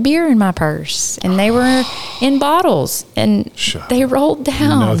I had beer in my purse, and they were in bottles, and they rolled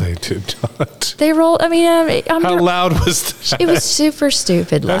down. No, they did not. They rolled. How loud was that? It was super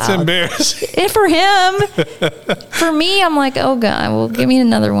stupid loud. That's embarrassing. And for him, for me, I'm like, oh God, well, give me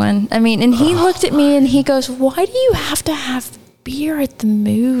another one. And he looked at me and he goes, "Why do you have to have beer at the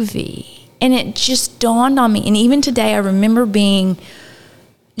movie?" And it just dawned on me. And even today, I remember being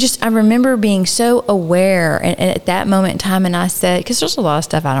so aware and at that moment in time. And I said, because there's a lot of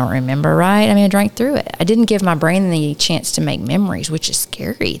stuff I don't remember, right? I drank through it. I didn't give my brain the chance to make memories, which is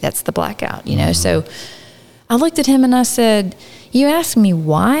scary. That's the blackout, Mm-hmm. So I looked at him and I said, you asked me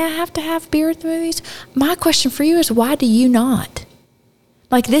why I have to have beer at the movies? My question for you is, why do you not?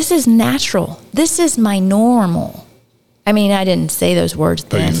 This is natural. This is my normal. I didn't say those words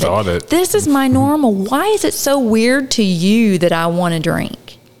then. But you thought it. This is my normal. Why is it so weird to you that I want to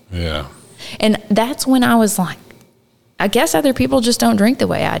drink? Yeah. And that's when I was like, I guess other people just don't drink the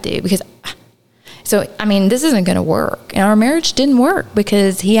way I do. This isn't going to work. And our marriage didn't work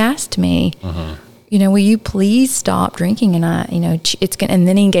because he asked me, will you please stop drinking? And and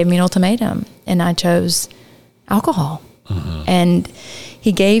then he gave me an ultimatum, and I chose alcohol. And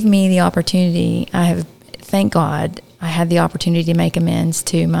he gave me the opportunity. Thank God, I had the opportunity to make amends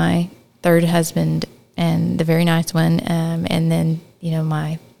to my third husband, and the very nice one, and then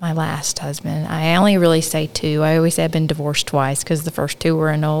my last husband. I only really say two. I always say I've been divorced twice because the first two were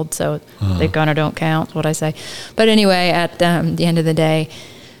annulled, so they kind of don't count. Is what I say. But anyway, at the end of the day,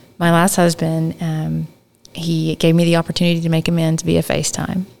 my last husband, he gave me the opportunity to make amends via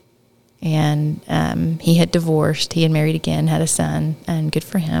FaceTime. And he had divorced. He had married again, had a son, and good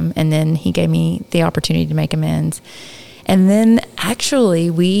for him. And then he gave me the opportunity to make amends. And then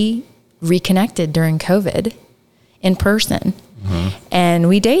actually we reconnected during COVID in person, and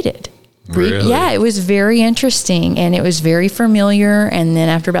we dated. Really? Yeah, it was very interesting, and it was very familiar. And then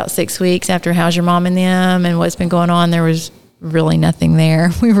after about 6 weeks, after how's your mom and them and what's been going on, there was really nothing there.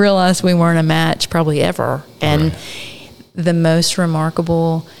 We realized we weren't a match probably ever. And the most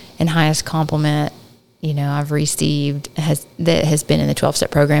remarkable and highest compliment, I've received has been in the 12-step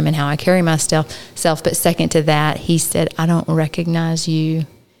program and how I carry myself. But second to that, he said, I don't recognize you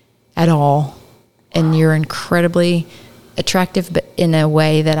at all. And you're incredibly attractive, but in a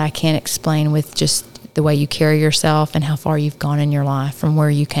way that I can't explain with just the way you carry yourself and how far you've gone in your life from where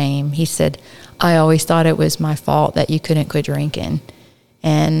you came. He said, I always thought it was my fault that you couldn't quit drinking.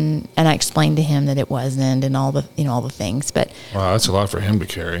 And I explained to him that it wasn't, and all the things. But wow, that's a lot for him to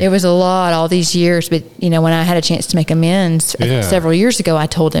carry. It was a lot all these years. But when I had a chance to make amends several years ago, I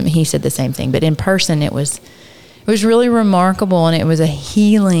told him. He said the same thing. But in person, it was really remarkable, and it was a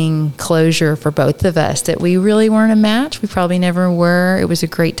healing closure for both of us. That we really weren't a match. We probably never were. It was a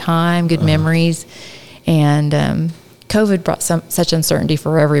great time, good memories, and COVID brought such uncertainty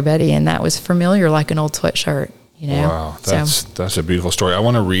for everybody, and that was familiar like an old sweatshirt. Wow, that's a beautiful story. I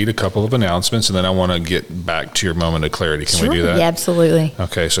want to read a couple of announcements, and then I want to get back to your moment of clarity. Can we do that? Yeah, absolutely.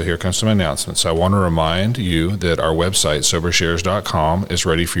 Okay, so here comes some announcements. I want to remind you that our website, SoberShares.com, is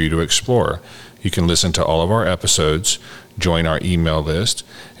ready for you to explore. You can listen to all of our episodes, join our email list,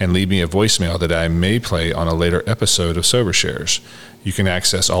 and leave me a voicemail that I may play on a later episode of Sober Shares. You can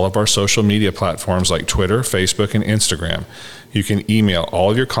access all of our social media platforms like Twitter, Facebook, and Instagram. You can email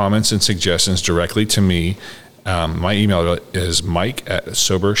all of your comments and suggestions directly to me. My email is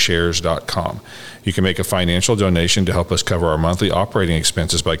mike@sobershares.com. You can make a financial donation to help us cover our monthly operating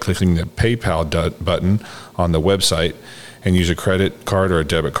expenses by clicking the PayPal button on the website, and use a credit card or a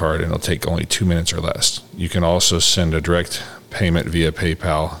debit card, and it'll take only 2 minutes or less. You can also send a direct payment via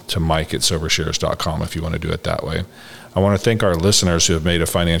PayPal to mike@sobershares.com if you want to do it that way. I want to thank our listeners who have made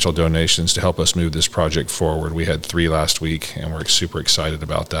financial donations to help us move this project forward. We had 3 last week, and we're super excited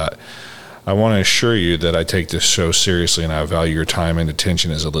about that. I want to assure you that I take this show seriously, and I value your time and attention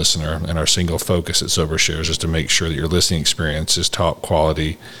as a listener. And our single focus at Sober Shares is to make sure that your listening experience is top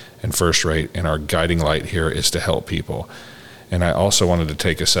quality and first rate, and our guiding light here is to help people. And I also wanted to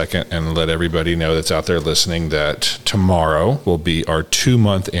take a second and let everybody know that's out there listening that tomorrow will be our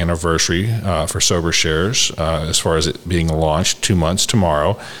 2-month anniversary for Sober Shares, as far as it being launched, 2 months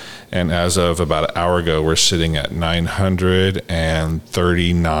tomorrow. And as of about an hour ago, we're sitting at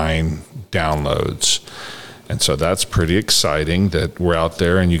 939 downloads. And so that's pretty exciting that we're out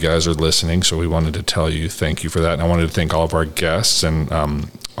there and you guys are listening. So we wanted to tell you thank you for that. And I wanted to thank all of our guests and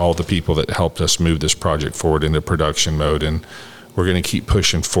all the people that helped us move this project forward into production mode. And we're going to keep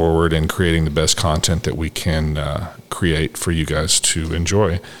pushing forward and creating the best content that we can create for you guys to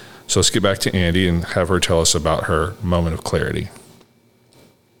enjoy. So let's get back to Andy and have her tell us about her moment of clarity.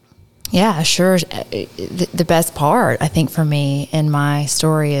 Yeah, sure. The best part, I think, for me in my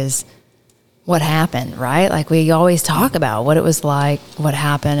story is what happened, right? Like, we always talk about what it was like, what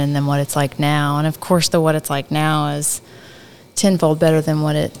happened, and then what it's like now. And of course, the what it's like now is tenfold better than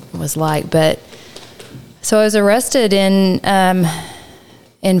what it was like. But so I was arrested in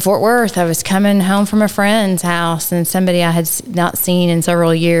Fort Worth. I was coming home from a friend's house, and somebody I had not seen in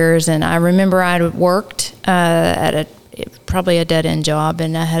several years. And I remember I'd worked at probably a dead-end job,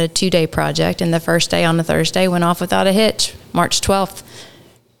 and I had a 2-day project. And the first day, on a Thursday, went off without a hitch, March 12th.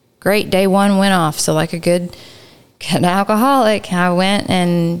 Great, day 1 went off. So like a good alcoholic, I went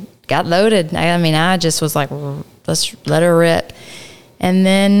and got loaded. I just was like, let's let her rip. And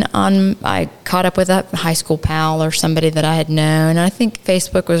then I caught up with a high school pal or somebody that I had known. And I think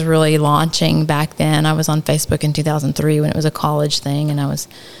Facebook was really launching back then. I was on Facebook in 2003 when it was a college thing, and I was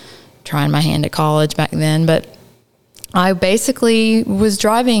trying my hand at college back then. But I basically was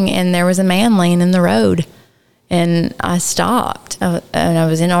driving, and there was a man laying in the road. And I stopped, and I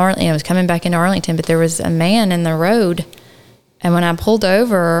was in Arlington. I was coming back into Arlington, but there was a man in the road. And when I pulled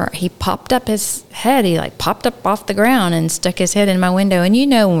over, he popped up his head. He popped up off the ground and stuck his head in my window. And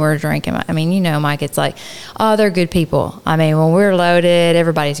when we're drinking, Mike, it's like, oh, they're good people. When we're loaded,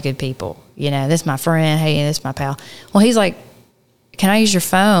 everybody's good people. This is my friend. Hey, this is my pal. Well, he's like, can I use your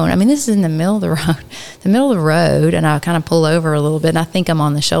phone? This is in the middle of the road, and I kind of pull over a little bit, and I think I'm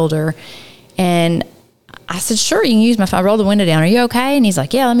on the shoulder. And I said, sure, you can use my phone. I rolled the window down. Are you okay? And he's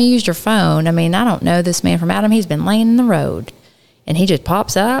like, yeah, let me use your phone. I don't know this man from Adam. He's been laying in the road. And he just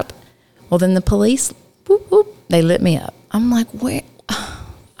pops up. Well, then the police, whoop, whoop, they lit me up. I'm like, where?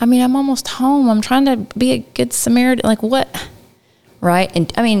 I'm almost home. I'm trying to be a good Samaritan. Like, what? Right?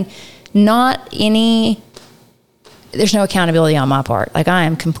 And there's no accountability on my part. Like, I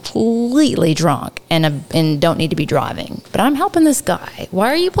am completely drunk and don't need to be driving. But I'm helping this guy.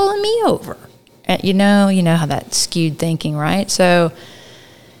 Why are you pulling me over? You know how that skewed thinking, right? So,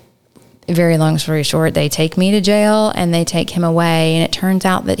 very long story short, they take me to jail and they take him away. And it turns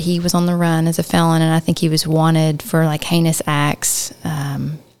out that he was on the run as a felon. And I think he was wanted for heinous acts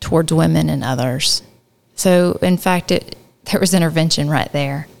towards women and others. So, in fact, there was intervention right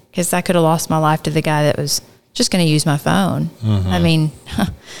there, because I could have lost my life to the guy that was just going to use my phone. Mm-hmm.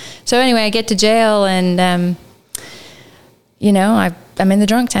 So anyway, I get to jail, and, I'm in the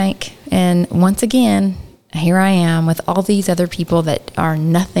drunk tank. And once again, here I am with all these other people that are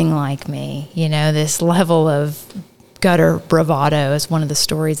nothing like me, this level of gutter bravado is one of the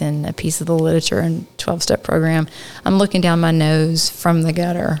stories in a piece of the literature in 12-step program. I'm looking down my nose from the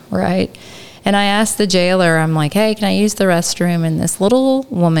gutter, right? And I asked the jailer, I'm like, hey, can I use the restroom? And this little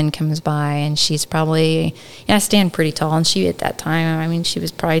woman comes by, and she's probably, I stand pretty tall, and she, at that time, I mean, she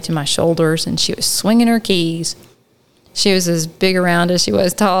was probably to my shoulders, and she was swinging her keys. She was as big around as she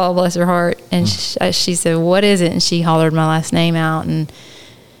was tall, bless her heart. And she said, what is it? And she hollered my last name out,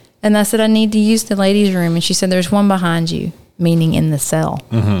 and I said, I need to use the ladies' room. And she said, there's one behind you, meaning in the cell,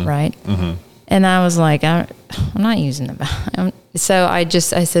 right? And I was like, I'm not using the bathroom. So I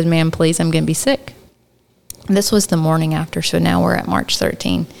said, ma'am, please, I'm going to be sick. This was the morning after, so now we're at March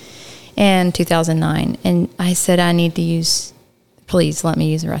 13, and 2009. And I said, I need to use, please let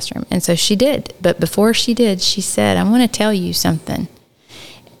me use the restroom. And so she did. But before she did, she said, I want to tell you something.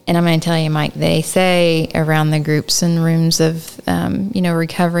 And I'm going to tell you, Mike, they say around the groups and rooms of,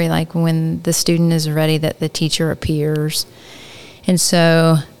 recovery, like when the student is ready, that the teacher appears. And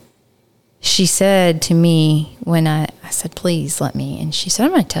so she said to me when I said, please let me, and she said,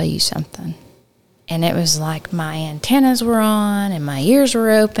 I'm going to tell you something. And it was like my antennas were on and my ears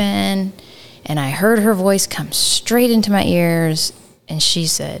were open, and I heard her voice come straight into my ears. And she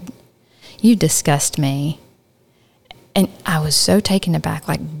said, you disgust me. And I was so taken aback,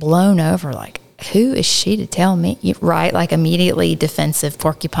 like blown over, like, who is she to tell me? Right? Like immediately defensive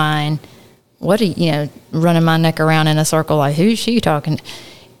porcupine. What are you, running my neck around in a circle, like, who's she talking?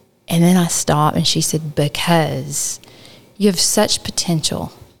 And then I stopped, and she said, because you have such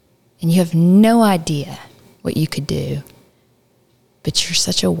potential and you have no idea what you could do, but you're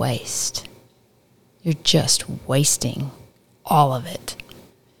such a waste. You're just wasting all of it.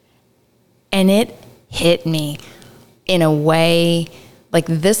 And it hit me in a way, like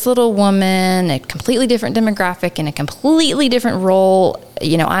this little woman, a completely different demographic and a completely different role.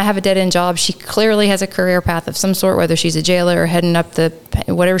 I have a dead-end job. She clearly has a career path of some sort, whether she's a jailer or heading up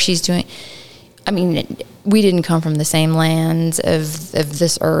whatever she's doing. I mean, we didn't come from the same lands of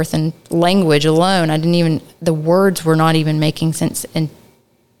this earth, and language alone, the words were not even making sense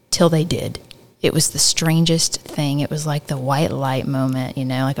until they did. It was the strangest thing. It was like the white light moment,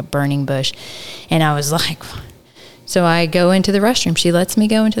 like a burning bush. And I was like, so I go into the restroom. She lets me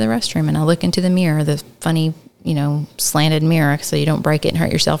go into the restroom, and I look into the mirror, the funny, slanted mirror, so you don't break it and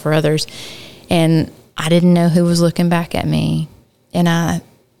hurt yourself or others. And I didn't know who was looking back at me. And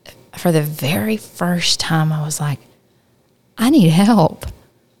for the very first time, I was like, I need help.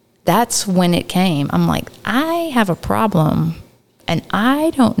 That's when it came. I'm like, I have a problem, and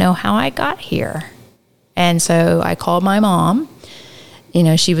I don't know how I got here. And so I called my mom.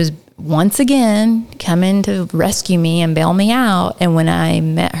 She was once again coming to rescue me and bail me out. And when I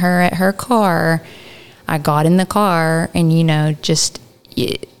met her at her car, I got in the car, and just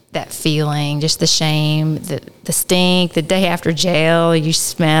that feeling, just the shame, the stink, the day after jail, you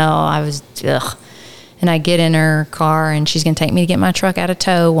smell, I was, ugh. And I get in her car, and she's going to take me to get my truck out of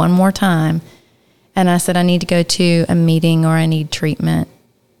tow one more time. And I said, I need to go to a meeting, or I need treatment.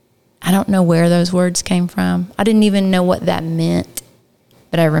 I don't know where those words came from. I didn't even know what that meant,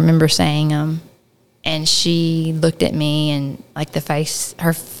 but I remember saying them. And she looked at me, and like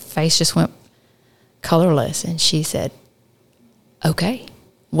her face just went colorless. And she said, okay,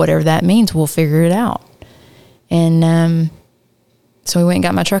 whatever that means, we'll figure it out. And so we went and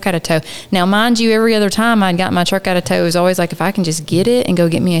got my truck out of tow. Now, mind you, every other time I'd got my truck out of tow, it was always like, if I can just get it and go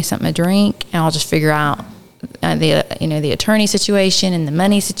get me something to drink, and I'll just figure out the attorney situation and the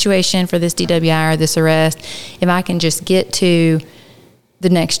money situation for this DWI or this arrest. If I can just get to the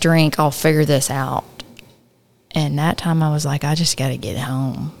next drink, I'll figure this out. And that time I was like, I just got to get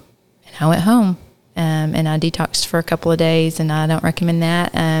home. And I went home. And I detoxed for a couple of days, and I don't recommend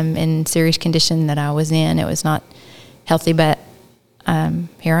that. In serious condition that I was in, it was not healthy, but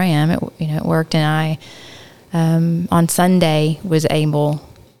here I am. It worked, and I on Sunday was able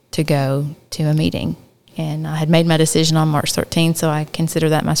to go to a meeting, and I had made my decision on March 13th, so I consider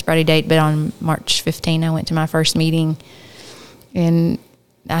that my sobriety date. But on March 15th, I went to my first meeting, and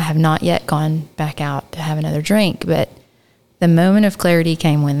I have not yet gone back out to have another drink. But the moment of clarity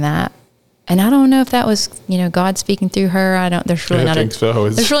came when that. And I don't know if that was, God speaking through her. There's really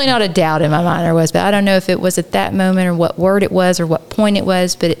not a doubt in my mind there was, but I don't know if it was at that moment or what word it was or what point it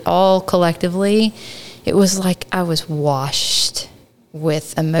was, but it all collectively, it was like I was washed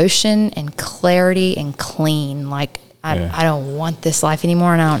with emotion and clarity and clean. Like I don't want this life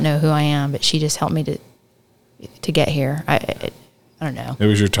anymore, and I don't know who I am, but she just helped me to get here. I don't know. It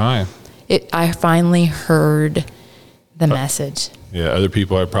was your time. I finally heard the message. Yeah, other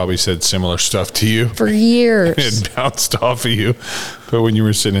people have probably said similar stuff to you for years. It bounced off of you. But when you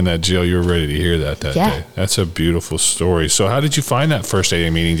were sitting in that jail, you were ready to hear that day. That's a beautiful story. So how did you find that first AA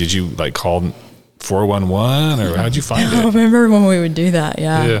meeting? Did you like call 411 or how'd you find it? I remember when we would do that.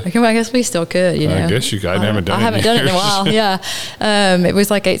 Yeah. I guess we still could, you know. I guess you could. I haven't done it in a while. Yeah. It was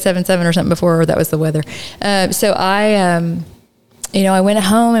like 877 or something before that was the weather. So I went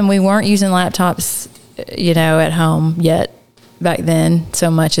home and we weren't using laptops, at home yet back then so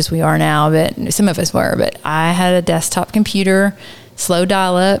much as we are now, but some of us were. But I had a desktop computer, slow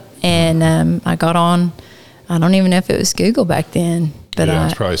dial-up, and I got on, I don't even know if it was Google back then. But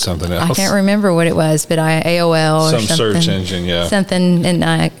it's probably something else. I can't remember what it was, but AOL or some search engine, something, and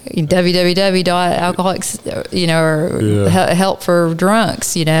www.alcoholics, or help for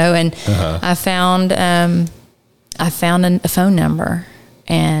drunks, and I found a phone number,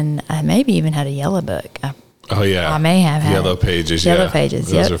 and I maybe even had a yellow book. I may have had Yellow Pages. Yellow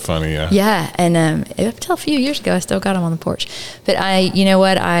Pages. Those are funny. Yeah. And up until a few years ago, I still got them on the porch. But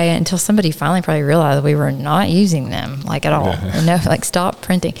until somebody finally probably realized we were not using them like at all. Stop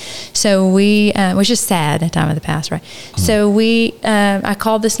printing. So we, which is sad at the time of the past, right? Mm-hmm. So I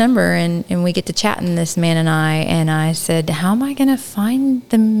called this number and we get to chatting, this man and I said, how am I going to find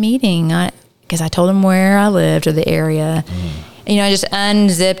the meeting? Because I told him where I lived or the area. I just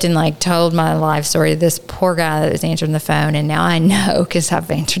unzipped and told my life story to this poor guy that was answering the phone. And now I know because I've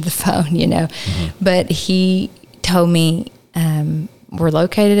answered the phone, Mm-hmm. But he told me we're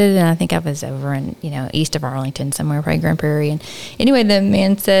located, and I think I was over in, east of Arlington, somewhere, probably Grand Prairie. And anyway, the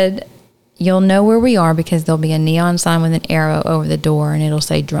man said, you'll know where we are because there'll be a neon sign with an arrow over the door, and it'll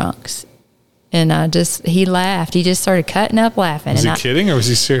say drunks. And he laughed. He just started cutting up laughing. Was he kidding or was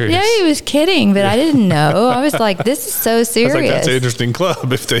he serious? Yeah, he was kidding, but I didn't know. I was like, this is so serious. I was like, that's an interesting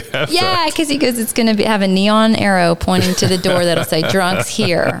club if they have that. Yeah, because he goes, it's going to have a neon arrow pointing to the door that'll say drunks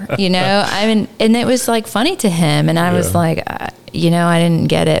here, and it was funny to him. And I was like, I didn't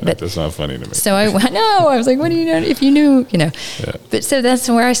get it. But that's not funny to me. So I was like, what do you know? If you knew, Yeah. But so that's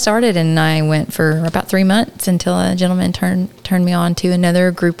where I started. And I went for about 3 months until a gentleman turned me on to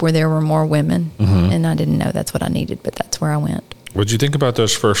another group where there were more women. Mm-hmm. And I didn't know that's what I needed, but that's where I went. What did you think about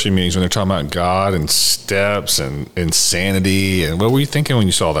those first few meetings when they're talking about God and steps and insanity? And what were you thinking when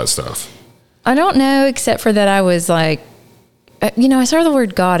you saw that stuff? I don't know, except for that I was like, I saw the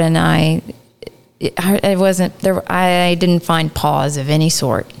word God and it wasn't there. I didn't find pause of any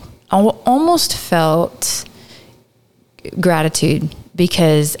sort. I almost felt gratitude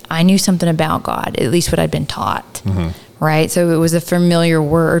because I knew something about God, at least what I'd been taught. Mm-hmm. Right. So it was a familiar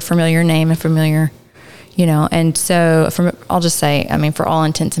word, familiar name, and familiar, and so I'll just say, for all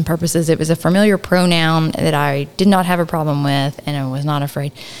intents and purposes, it was a familiar pronoun that I did not have a problem with, and I was not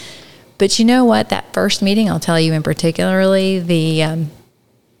afraid. But you know what? That first meeting, I'll tell you in particularly,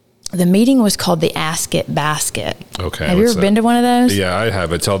 the meeting was called the Ask It Basket. Okay. Have you ever been to one of those? Yeah, I have.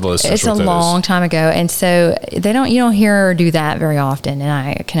 Tell the listeners it's a long time ago. And so you don't hear her do that very often. And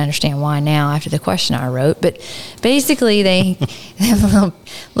I can understand why now after the question I wrote. But basically they have a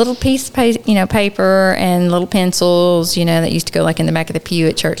little piece of paper and little pencils, that used to go in the back of the pew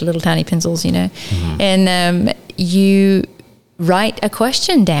at church, little tiny pencils, Mm-hmm. And you write a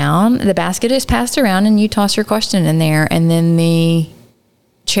question down. The basket is passed around and you toss your question in there. And then the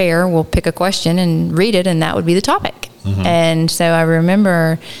chair will pick a question and read it, and that would be the topic. Mm-hmm. And so I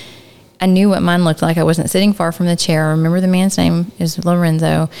remember I knew what mine looked like. I wasn't sitting far from the chair. I remember the man's name is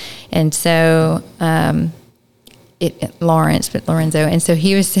Lorenzo. And so Lawrence, but Lorenzo. And so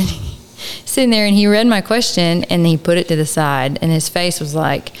he was sitting there and he read my question and he put it to the side, and his face was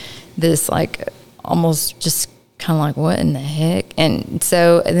like this, almost just kind of what in the heck? And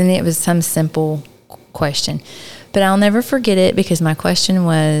so then it was some simple question. But I'll never forget it because my question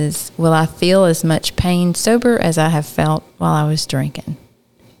was, will I feel as much pain sober as I have felt while I was drinking?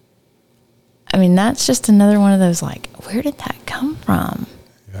 That's just another one of those, where did that come from?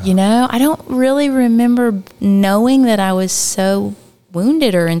 Yeah. I don't really remember knowing that I was so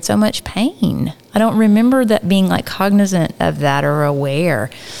wounded or in so much pain. I don't remember that being cognizant of that or aware.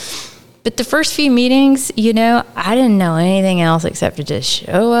 But the first few meetings, I didn't know anything else except to just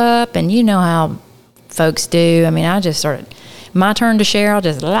show up, and how folks do. I just started, my turn to share, I'll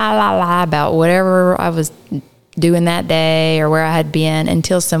just lie about whatever I was doing that day or where I had been,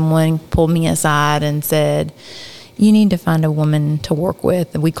 until someone pulled me aside and said, you need to find a woman to work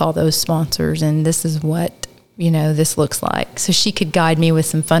with. We call those sponsors, and this is what, this looks like. So she could guide me with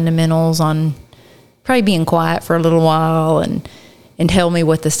some fundamentals on probably being quiet for a little while and tell me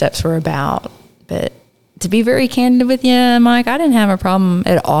what the steps were about. But to be very candid with you, Mike, I didn't have a problem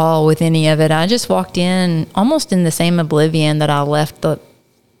at all with any of it. I just walked in almost in the same oblivion that I left the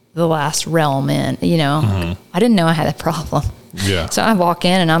last realm in, you know. Mm-hmm. I didn't know I had a problem. Yeah. So I walk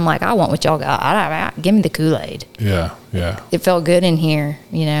in and I'm like, I want what y'all got. Give me the Kool-Aid. Yeah, yeah. It felt good in here,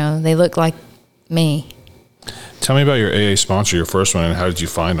 you know. They look like me. Tell me about your AA sponsor, your first one, and how did you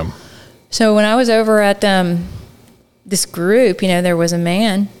find them? So when I was over at this group, you know, there was a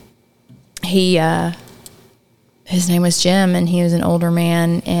man. His name was Jim, and he was an older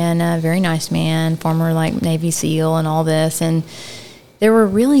man and a very nice man, former like Navy SEAL and all this. And there were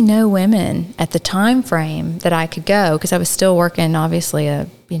really no women at the time frame that I could go because I was still working, obviously,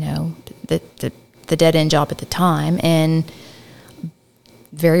 the dead end job at the time. And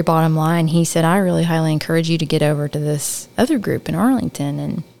very bottom line, he said, I really highly encourage you to get over to this other group in Arlington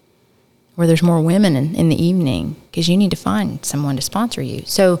and where there's more women in the evening because you need to find someone to sponsor you.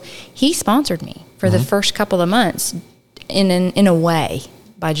 So he sponsored me for the first couple of months in a way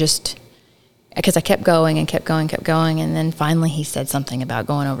by just because I kept going and kept going. And then finally he said something about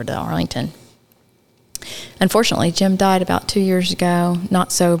going over to Arlington. Unfortunately, Jim died about 2 years ago,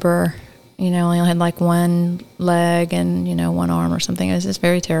 not sober. You know, he only had like one leg and, you know, one arm or something. It was just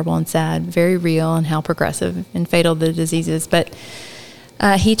very terrible and sad, very real, and how progressive and fatal the disease is. But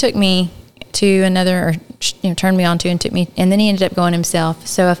he took me to turned me on to and took me, and then he ended up going himself.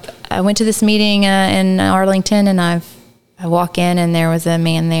 So I went to this meeting in Arlington, and I walk in, and there was a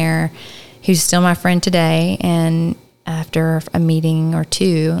man there who's still my friend today. And after a meeting or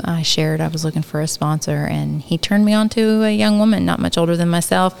two, I shared I was looking for a sponsor, and he turned me on to a young woman, not much older than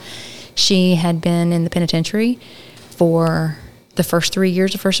myself. She had been in the penitentiary for the first 3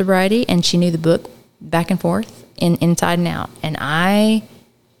 years of her sobriety, and she knew the book back and forth, inside and out. And I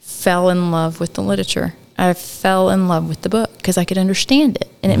fell in love with the literature. I fell in love with the book because I could understand it,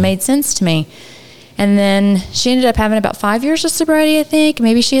 and it made sense to me. And then she ended up having about 5 years of sobriety, I think.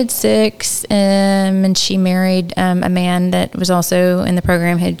 Maybe she had 6. And she married a man that was also in the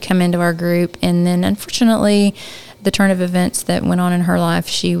program, had come into our group. And then, unfortunately, the turn of events that went on in her life,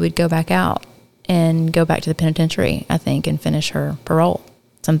 she would go back out and go back to the penitentiary, I think, and finish her parole,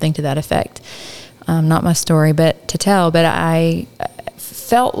 something to that effect. Not my story, but to tell. But I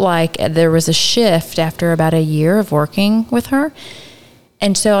felt like there was a shift after about a year of working with her.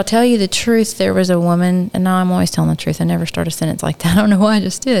 And so I'll tell you the truth, there was a woman, and now I'm always telling the truth. I never start a sentence like that. I don't know why I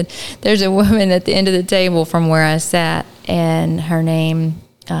just did. There's a woman at the end of the table from where I sat, and her name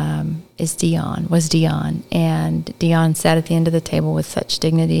was Dion. And Dion sat at the end of the table with such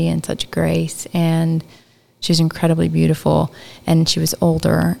dignity and such grace, and she was incredibly beautiful, and she was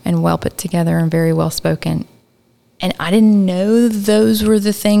older and well put together and very well spoken. And I didn't know those were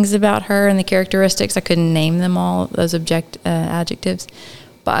the things about her and the characteristics. I couldn't name them all, those adjectives,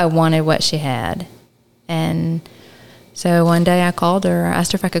 but I wanted what she had. And so one day I called her, I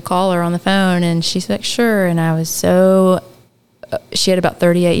asked her if I could call her on the phone, and she said, sure. And I was she had about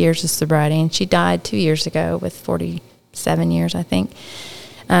 38 years of sobriety, and she died 2 years ago with 47 years, I think.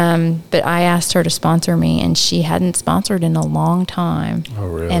 But I asked her to sponsor me, and she hadn't sponsored in a long time. Oh,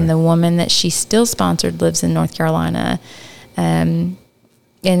 really? And the woman that she still sponsored lives in North Carolina, and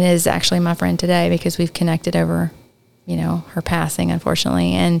is actually my friend today because we've connected over, her passing,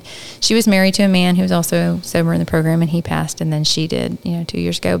 unfortunately. And she was married to a man who was also sober in the program, and he passed, and then she did, 2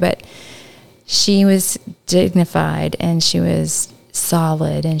 years ago. But she was dignified, and she was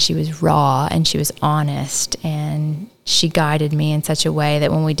solid, and she was raw, and she was honest, and she guided me in such a way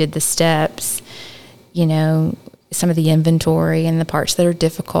that when we did the steps, some of the inventory and the parts that are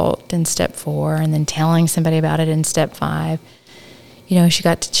difficult in step 4, and then telling somebody about it in step 5, she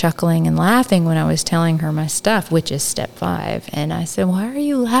got to chuckling and laughing when I was telling her my stuff, which is step 5. And I said, why are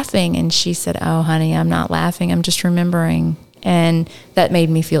you laughing? And she said, oh, honey, I'm not laughing. I'm just remembering. And that made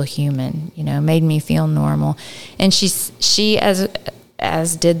me feel human, made me feel normal. And she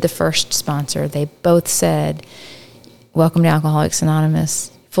as did the first sponsor, they both said, welcome to Alcoholics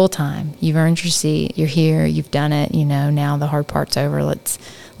Anonymous, full time. You've earned your seat. You're here. You've done it. Now the hard part's over.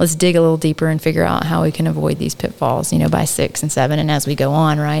 Let's dig a little deeper and figure out how we can avoid these pitfalls, by 6 and 7 and as we go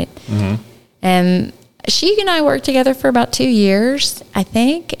on, right? Mm-hmm. And she and I worked together for about 2 years, I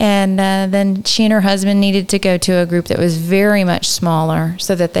think. And then she and her husband needed to go to a group that was very much smaller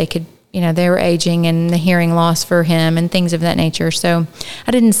so that they could, they were aging and the hearing loss for him and things of that nature. So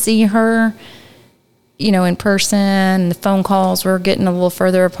I didn't see her, in person. The phone calls were getting a little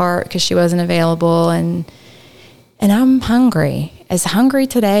further apart because she wasn't available. And I'm as hungry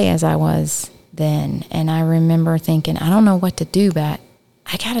today as I was then. And I remember thinking, I don't know what to do, but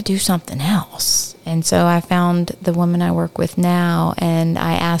I got to do something else. And so I found the woman I work with now, and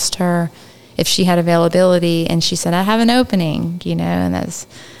I asked her if she had availability. And she said, I have an opening, and that's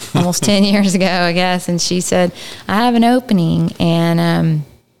almost 10 years ago, I guess. And she said, I have an opening. And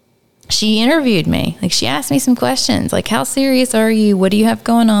she interviewed me. Like, she asked me some questions, like, how serious are you? What do you have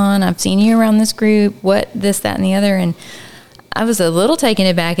going on? I've seen you around this group. What, this, that, and the other. And I was a little taken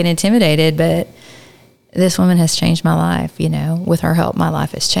aback and intimidated, but this woman has changed my life. With her help, my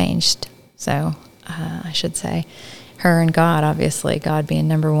life has changed. So I should say her and God, obviously, God being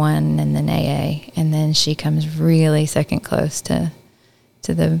number one, and then AA. And then she comes really second close to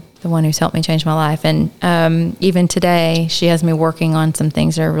the one who's helped me change my life. And even today, she has me working on some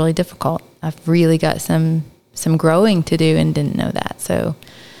things that are really difficult. I've really got some growing to do and didn't know that. So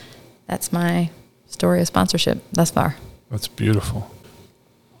that's my story of sponsorship thus far. That's beautiful.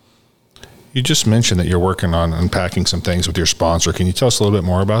 You just mentioned that you're working on unpacking some things with your sponsor. Can you tell us a little bit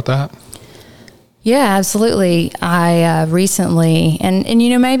more about that? Yeah, absolutely. I recently, and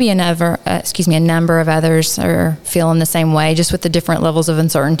maybe a number of others are feeling the same way, just with the different levels of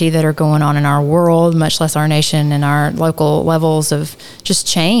uncertainty that are going on in our world, much less our nation and our local levels of just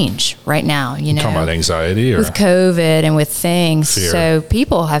change right now. Talking about anxiety, or with COVID and with things. Fear. So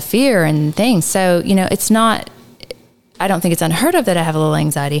people have fear and things. So it's not. I don't think it's unheard of that I have a little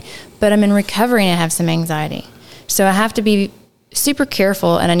anxiety, but I'm in recovery and I have some anxiety. So I have to be super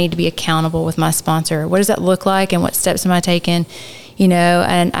careful, and I need to be accountable with my sponsor. What does that look like, and what steps am I taking?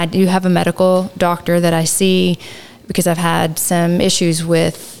 And I do have a medical doctor that I see because I've had some issues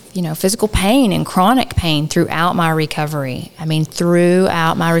with, physical pain and chronic pain throughout my recovery.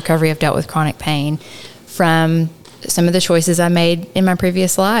 Throughout my recovery, I've dealt with chronic pain from some of the choices I made in my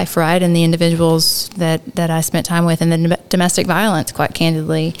previous life, right? And the individuals that I spent time with, and the domestic violence, quite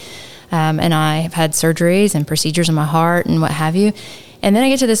candidly. And I have had surgeries and procedures in my heart and what have you. And then I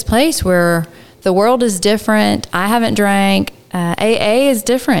get to this place where the world is different. I haven't drank. AA is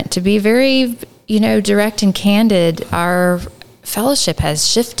different. To be very, direct and candid, our fellowship has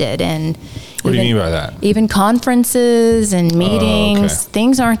shifted. And what do you mean by that? Even conferences and meetings,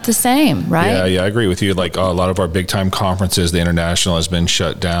 things aren't the same, right? Yeah, I agree with you. Like, a lot of our big time conferences, the international has been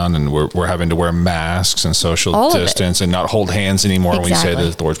shut down, and we're having to wear masks and social distance and not hold hands anymore when we say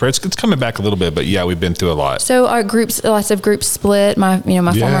the Lord's Prayer. It's coming back a little bit, but yeah, we've been through a lot. So our lots of groups split. My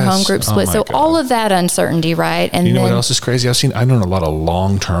former home group split. So God. All of that uncertainty, right? And you know what else is crazy? I've known a lot of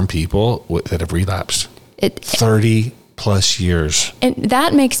long-term people that have relapsed. 30 plus years. And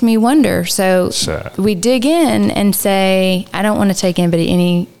that makes me wonder. So we dig in and say, I don't want to take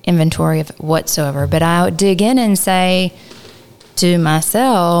any inventory of it whatsoever, but I dig in and say to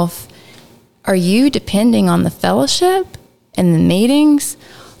myself, are you depending on the fellowship and the meetings,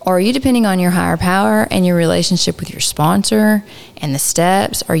 or are you depending on your higher power and your relationship with your sponsor and the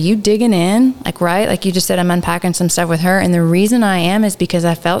steps? Are you digging in? Like you just said, I'm unpacking some stuff with her. And the reason I am is because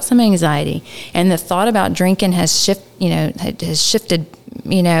I felt some anxiety, and the thought about drinking has shifted,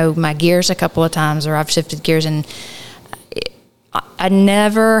 my gears a couple of times, or I've shifted gears. And I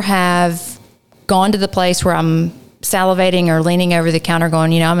never have gone to the place where I'm salivating or leaning over the counter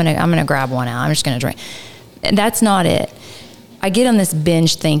going, I'm going to grab one out. I'm just going to drink. And that's not it. I get on this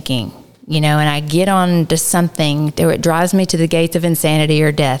binge thinking, and I get on to something that it drives me to the gates of insanity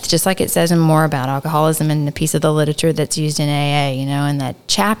or death, just like it says more about alcoholism in the piece of the literature that's used in AA, in that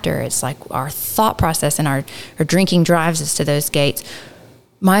chapter. It's like our thought process and our drinking drives us to those gates.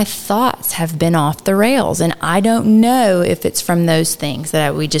 My thoughts have been off the rails, and I don't know if it's from those things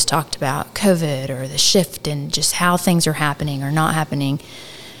that we just talked about, COVID, or the shift in just how things are happening or not happening.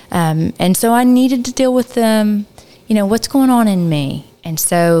 And so I needed to deal with them. What's going on in me? And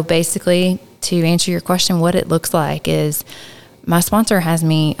so basically, to answer your question, what it looks like is my sponsor has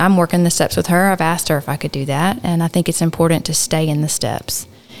me, I'm working the steps with her. I've asked her if I could do that. And I think it's important to stay in the steps.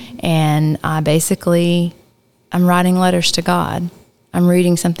 And I'm writing letters to God. I'm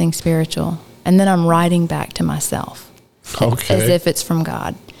reading something spiritual. And then I'm writing back to myself. Okay. As if it's from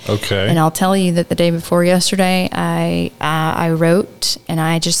God. Okay. And I'll tell you that the day before yesterday, I wrote, and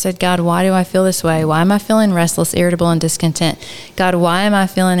I just said, God, why do I feel this way? Why am I feeling restless, irritable, and discontent? God, why am I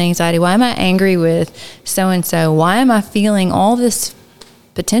feeling anxiety? Why am I angry with so-and-so? Why am I feeling all this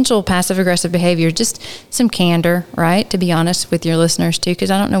potential passive-aggressive behavior? Just some candor, right? To be honest with your listeners, too, because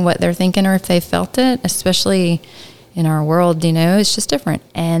I don't know what they're thinking or if they felt it, especially in our world, it's just different.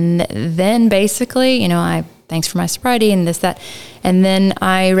 And then basically, thanks for my sobriety and this, that. And then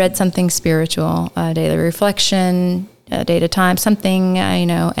I read something spiritual, daily reflection, a date of time, something,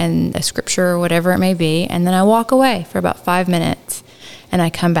 and a scripture or whatever it may be. And then I walk away for about 5 minutes and I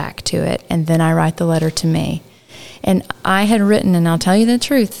come back to it. And then I write the letter to me. And I had written, and I'll tell you the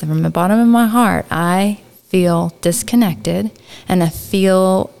truth, from the bottom of my heart, I feel disconnected, and I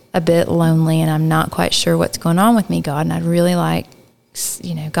feel a bit lonely and I'm not quite sure what's going on with me, God, and I'd really like,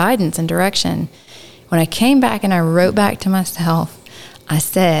 guidance and direction. When I came back and I wrote back to myself, I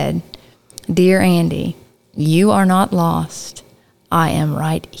said, "Dear Andy, you are not lost. I am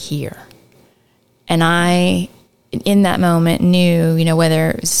right here." And I, in that moment, knew,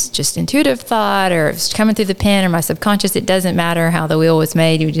 whether it was just intuitive thought or it was coming through the pen or my subconscious, it doesn't matter how the wheel was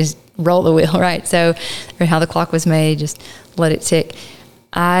made. You just roll the wheel, right? So, or how the clock was made, just let it tick.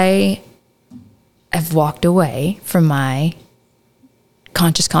 I have walked away from my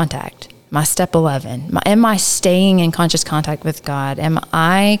conscious contact, my step 11. Am I staying in conscious contact with God? Am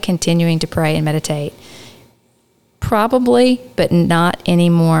I continuing to pray and meditate? Probably, but not any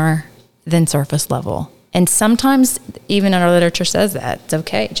more than surface level. And sometimes even in our literature says that. It's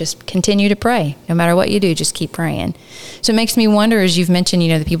okay. Just continue to pray. No matter what you do, just keep praying. So it makes me wonder, as you've mentioned,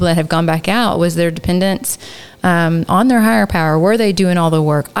 the people that have gone back out, was their dependence on their higher power? Were they doing all the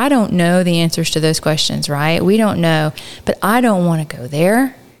work? I don't know the answers to those questions, right? We don't know. But I don't want to go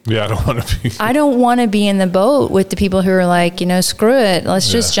there. Yeah, I don't want to be. I don't want to be in the boat with the people who are like, screw it.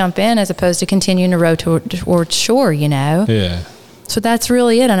 Let's just jump in, as opposed to continuing to row towards shore, Yeah. So that's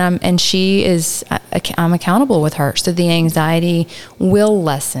really it. And she is, I'm accountable with her. So the anxiety will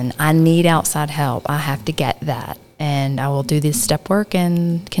lessen. I need outside help. I have to get that. And I will do this step work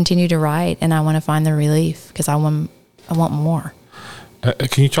and continue to write. And I want to find the relief because I want more.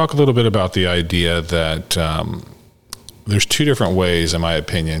 Can you talk a little bit about the idea that there's two different ways, in my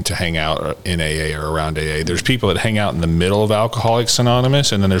opinion, to hang out in AA or around AA. There's people that hang out in the middle of Alcoholics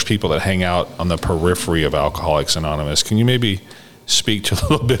Anonymous, and then there's people that hang out on the periphery of Alcoholics Anonymous. Can you maybe speak to a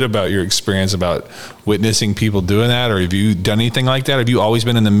little bit about your experience about witnessing people doing that, or have you done anything like that? Have you always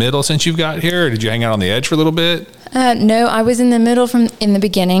been in the middle since you've got here, or did you hang out on the edge for a little bit? No, I was in the middle in the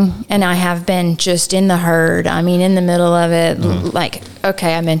beginning, and I have been just in the herd. I mean, in the middle of it. Like,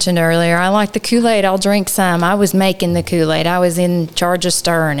 okay, I mentioned earlier, I like the Kool-Aid. I'll drink some. I was making the Kool-Aid. I was in charge of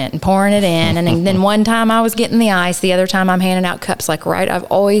stirring it and pouring it in. And then one time I was getting the ice. The other time I'm handing out cups. Like, right, I've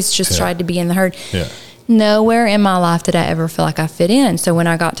always just tried to be in the herd. Yeah. Nowhere in my life did I ever feel like I fit in. So when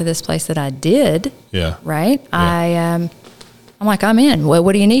I got to this place that I did, right, I'm like, I'm in. Well,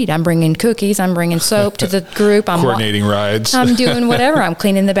 what do you need? I'm bringing cookies. I'm bringing soap to the group. I'm coordinating rides. I'm doing whatever. I'm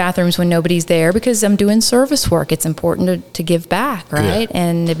cleaning the bathrooms when nobody's there because I'm doing service work. It's important to give back, right? Yeah.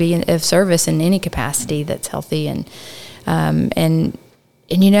 And to be of service in any capacity that's healthy. And then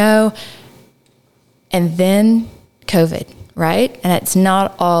COVID. Right? And it's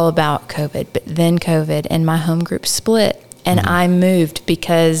not all about COVID, but then COVID and my home group split and I moved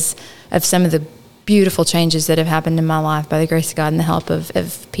because of some of the beautiful changes that have happened in my life by the grace of God and the help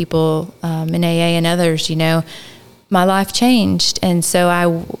of people in AA and others. My life changed. And so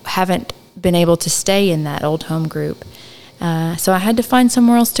I haven't been able to stay in that old home group. So I had to find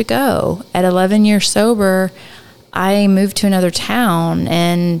somewhere else to go. At 11 years sober, I moved to another town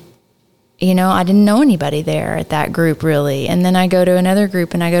and I didn't know anybody there at that group really. And then I go to another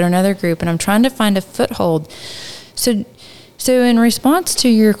group and I go to another group and I'm trying to find a foothold. So in response to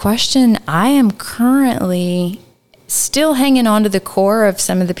your question, I am currently still hanging on to the core of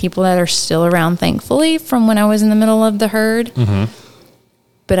some of the people that are still around, thankfully, from when I was in the middle of the herd. Mm-hmm.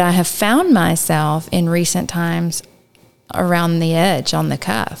 But I have found myself in recent times around the edge, on the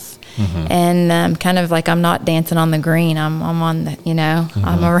cuff. Mm-hmm. And kind of like I'm not dancing on the green. I'm on the,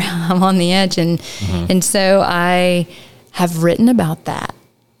 I'm on the edge. And so I have written about that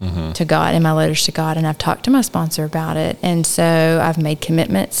to God in my letters to God. And I've talked to my sponsor about it. And so I've made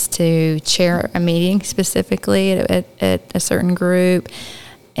commitments to chair a meeting specifically at a certain group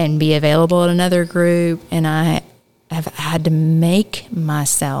and be available at another group. And I have had to make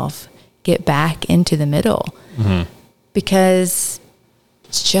myself get back into the middle because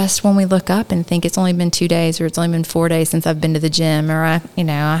it's just when we look up and think it's only been 2 days or it's only been 4 days since I've been to the gym or I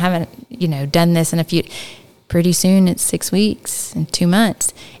haven't, done this in a few, pretty soon it's 6 weeks and 2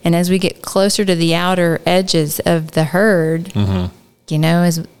 months. And as we get closer to the outer edges of the herd,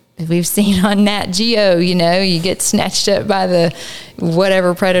 as we've seen on Nat Geo, you get snatched up by the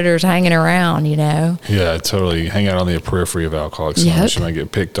whatever predators hanging around, Yeah, totally. Hang out on the periphery of Alcoholics Anonymous. You might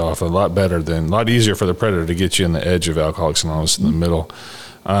get picked off a lot easier for the predator to get you in the edge of Alcoholics Anonymous in the middle.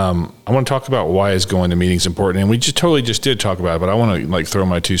 I want to talk about why is going to meetings important. And we just did talk about it, but I want to throw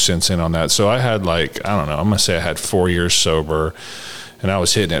my 2 cents in on that. So I had I'm going to say I had 4 years sober. And I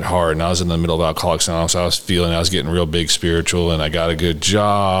was hitting it hard, and I was in the middle of Alcoholics Anonymous. I was getting real big spiritual, and I got a good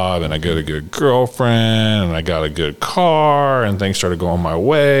job, and I got a good girlfriend, and I got a good car, and things started going my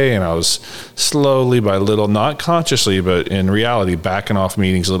way. And I was slowly by little, not consciously, but in reality, backing off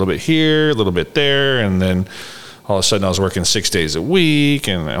meetings a little bit here, a little bit there. And then all of a sudden I was working 6 days a week,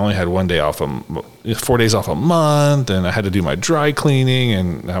 and I only had 1 day off, 4 days off a month, and I had to do my dry cleaning,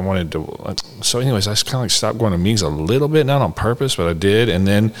 and I wanted to. So anyways, I kind of like stopped going to meetings a little bit, not on purpose, but I did. And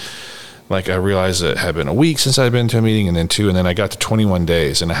then like I realized it had been a week since I'd been to a meeting, and then 2, and then I got to 21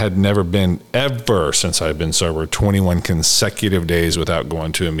 days, and I had never been ever since I'd been sober 21 consecutive days without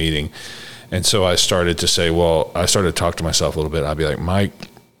going to a meeting. And so I started to say, I started to talk to myself a little bit. I'd be like, Mike,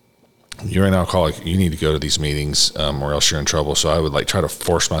 you're an alcoholic. You need to go to these meetings, or else you're in trouble. So I would like try to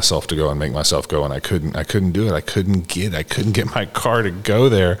force myself to go and make myself go, and I couldn't do it. I couldn't get my car to go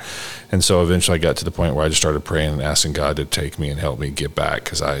there. And so eventually I got to the point where I just started praying and asking God to take me and help me get back.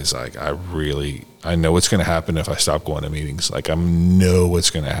 Cause I was like, I know what's going to happen if I stop going to meetings. Like I know what's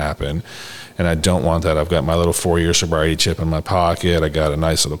going to happen, and I don't want that. I've got my little 4-year sobriety chip in my pocket. I got a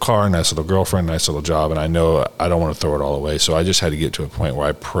nice little car, nice little girlfriend, nice little job. And I know I don't want to throw it all away. So I just had to get to a point where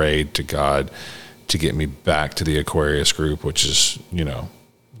I prayed to God to get me back to the Aquarius group, which is,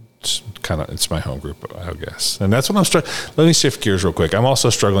 it's my home group, I guess. And that's what I'm struggling. Let me shift gears real quick. I'm also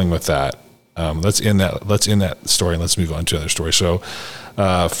struggling with that. Let's end that story and let's move on to another story. So,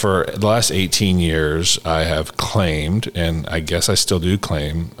 for the last 18 years, I have claimed, and I guess I still do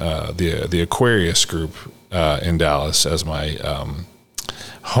claim, the Aquarius group, in Dallas as my,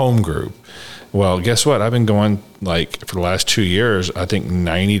 home group. Well, guess what? I've been going like for the last 2 years. I think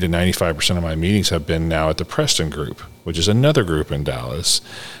 90 to 95% of my meetings have been now at the Preston group, which is another group in Dallas.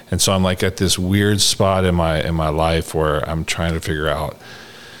 And so I'm like at this weird spot in my life where I'm trying to figure out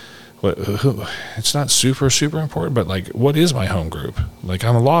it's not super important, but like, what is my home group? Like,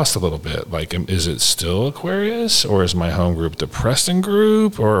 I'm lost a little bit. Like, is it still Aquarius, or is my home group the Preston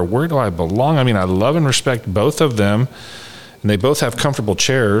group, or where do I belong? I mean, I love and respect both of them, and they both have comfortable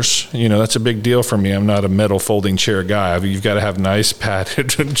chairs. That's a big deal for me. I'm not a metal folding chair guy. You've got to have nice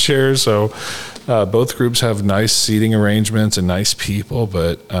padded chairs. So both groups have nice seating arrangements and nice people.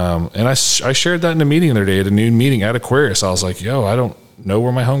 But and I shared that in a meeting the other day, at a noon meeting at Aquarius. I was like, I don't know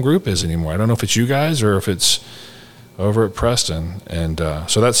where my home group is anymore. I don't know if it's you guys or if it's over at Preston. And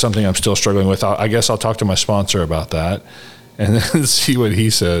so that's something I'm still struggling with. I guess I'll talk to my sponsor about that and then see what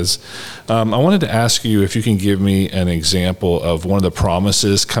he says. I wanted to ask you if you can give me an example of one of the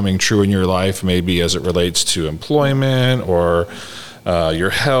promises coming true in your life, maybe as it relates to employment or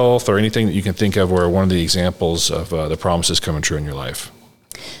your health, or anything that you can think of where one of the examples of the promises coming true in your life.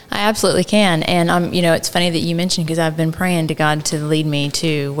 I absolutely can. And, it's funny that you mentioned, because I've been praying to God to lead me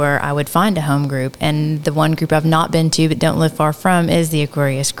to where I would find a home group. And the one group I've not been to but don't live far from is the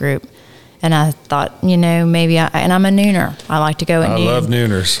Aquarius group. And I thought, maybe and I'm a nooner. I like to go at noon. I love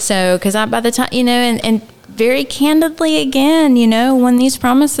nooners. So, because by the time, and very candidly again, when these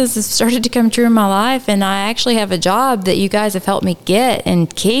promises have started to come true in my life, and I actually have a job that you guys have helped me get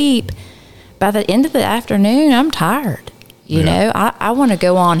and keep, by the end of the afternoon, I'm tired. I want to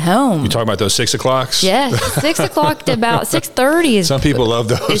go on home. You talking about those 6 o'clocks? Yes, 6 o'clock to about 6:30 is. Some people love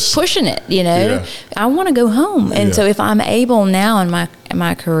those. It's pushing it, Yeah. I want to go home, and so if I'm able now in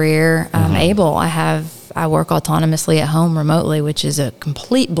my career, I'm able. I work autonomously at home remotely, which is a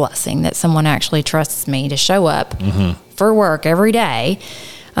complete blessing that someone actually trusts me to show up for work every day,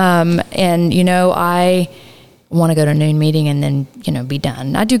 and I want to go to a noon meeting and then, be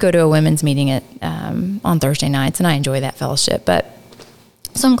done. I do go to a women's meeting on Thursday nights, and I enjoy that fellowship.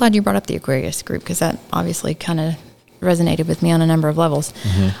 So I'm glad you brought up the Aquarius group, because that obviously kind of resonated with me on a number of levels.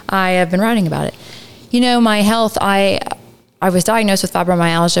 I have been writing about it. My health, I was diagnosed with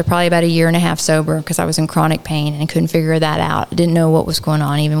fibromyalgia probably about 1.5 years sober, because I was in chronic pain and couldn't figure that out. I didn't know what was going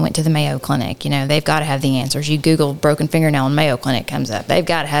on. Even went to the Mayo Clinic. They've got to have the answers. You Google broken fingernail and Mayo Clinic comes up. They've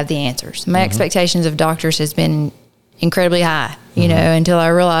got to have the answers. My expectations of doctors has been incredibly high, until I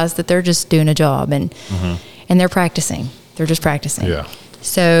realized that they're just doing a job and they're practicing. They're just practicing. Yeah.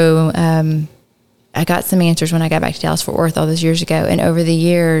 So I got some answers when I got back to Dallas-Fort Worth all those years ago. And over the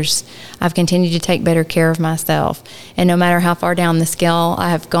years, I've continued to take better care of myself. And no matter how far down the scale I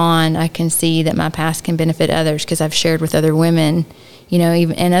have gone, I can see that my past can benefit others, because I've shared with other women,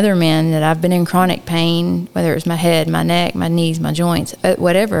 even and other men, that I've been in chronic pain, whether it was my head, my neck, my knees, my joints,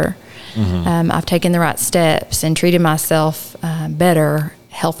 whatever. I've taken the right steps and treated myself better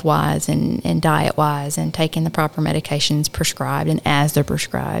health-wise and diet-wise, and taken the proper medications prescribed and as they're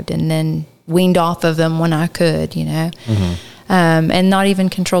prescribed, and then weaned off of them when I could, and not even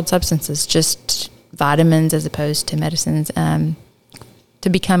controlled substances, just vitamins as opposed to medicines, to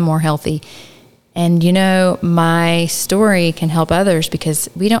become more healthy. And, my story can help others, because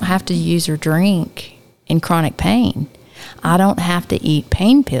we don't have to use or drink in chronic pain. I don't have to eat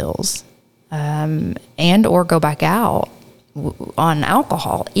pain pills and or go back out on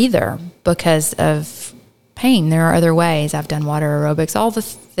alcohol either, because of pain. There are other ways. I've done water aerobics, all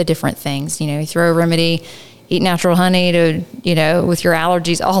the different things. You throw a remedy, eat natural honey to, with your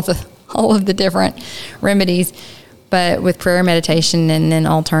allergies, all of the different remedies. But with prayer, meditation, and then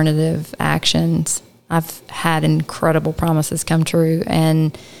alternative actions, I've had incredible promises come true.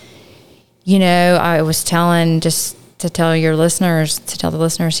 And, I was telling, just to tell the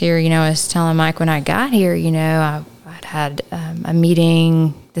listeners here, I was telling Mike when I got here, I'd had a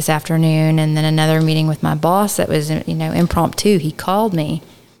meeting this afternoon and then another meeting with my boss that was, impromptu. He called me.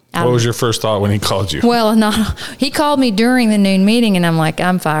 What was your first thought when he called you? Well, he called me during the noon meeting, and I'm like,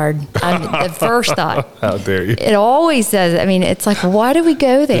 I'm fired. The first thought. How dare you? It always does. I mean, it's like, why do we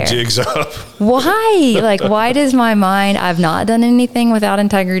go there? The jig's up. Why? Like, why does my mind, I've not done anything without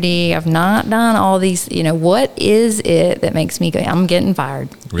integrity. I've not done all these, what is it that makes me go, I'm getting fired.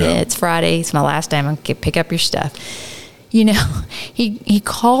 Yeah. It's Friday. It's my last day. I'm going to pick up your stuff. He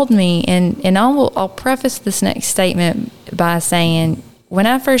called me, and I'll preface this next statement by saying, when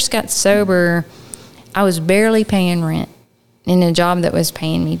I first got sober, I was barely paying rent in a job that was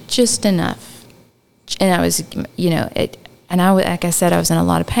paying me just enough. And I was, like I said, I was in a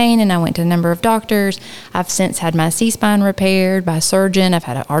lot of pain, and I went to a number of doctors. I've since had my C-spine repaired by a surgeon. I've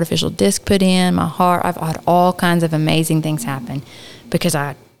had an artificial disc put in my heart. I've had all kinds of amazing things happen because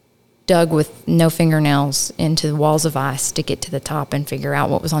I dug with no fingernails into the walls of ice to get to the top and figure out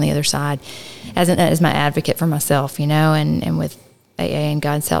what was on the other side as my advocate for myself, and with AA and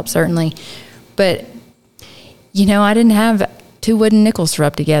God's help, certainly. But, I didn't have 2 wooden nickels to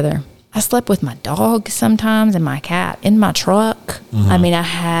rub together. I slept with my dog sometimes and my cat in my truck. Mm-hmm. I mean, I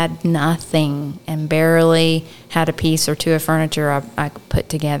had nothing and barely had a piece or 2 of furniture I could put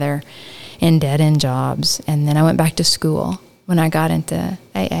together in dead-end jobs. And then I went back to school when I got into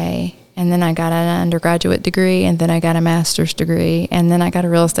AA. And then I got an undergraduate degree, and then I got a master's degree, and then I got a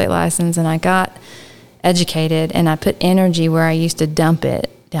real estate license, and I got educated, and I put energy where I used to dump it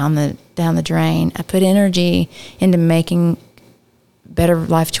down the drain. I put energy into making better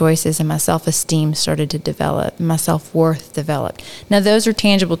life choices, and my self-esteem started to develop, and my self-worth developed. Now, those are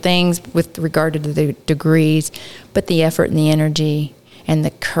tangible things with regard to the degrees, but the effort and the energy and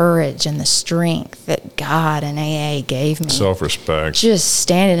the courage and the strength that God and AA gave me. Self-respect. Just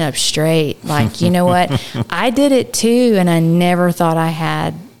standing up straight. Like, you know what? I did it too, and I never thought I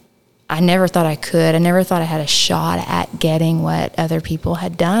could. I never thought I had a shot at getting what other people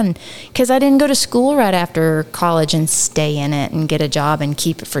had done, because I didn't go to school right after college and stay in it and get a job and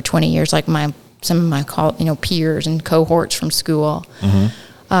keep it for 20 years like some of my peers and cohorts from school. Mm-hmm.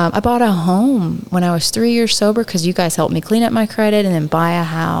 I bought a home when I was 3 years sober because you guys helped me clean up my credit and then buy a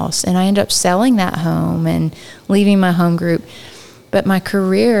house. And I ended up selling that home and leaving my home group. But my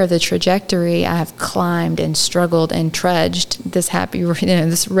career, the trajectory I have climbed and struggled and trudged this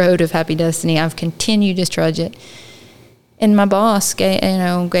road of happy destiny. I've continued to trudge it. And my boss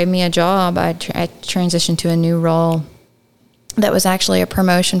gave me a job. I transitioned to a new role that was actually a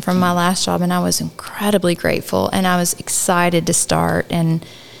promotion from my last job, and I was incredibly grateful, and I was excited to start. And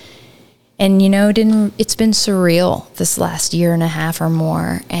it's been surreal this last year and a half or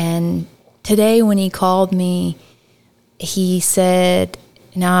more. And today when he called me, he said,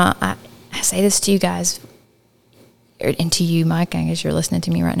 I say this to you guys, and to you, Mike, I guess you're listening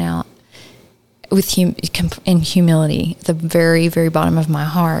to me right now, in humility, at the very, very bottom of my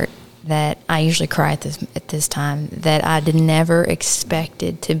heart, that I usually cry at this time, that I never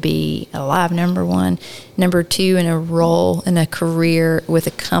expected to be alive, number one. Number two, in a role, in a career with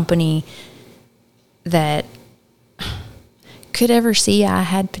a company that could ever see I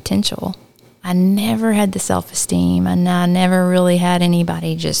had potential. I never had the self-esteem, and I never really had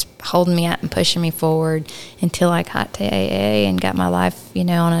anybody just holding me out and pushing me forward until I got to AA and got my life,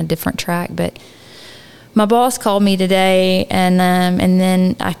 on a different track. But my boss called me today, and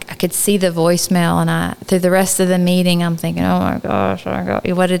then I could see the voicemail, and through the rest of the meeting, I'm thinking, oh my gosh,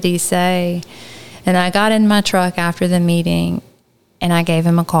 what did he say? And I got in my truck after the meeting, and I gave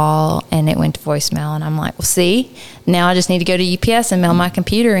him a call, and it went to voicemail. And I'm like, well, see, now I just need to go to UPS and mail my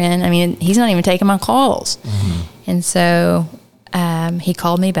computer in. I mean, he's not even taking my calls. Mm-hmm. And so he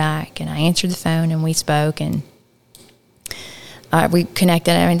called me back, and I answered the phone, and we spoke, and we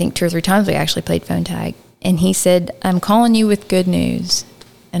connected. I think 2 or 3 times we actually played phone tag. And he said, I'm calling you with good news.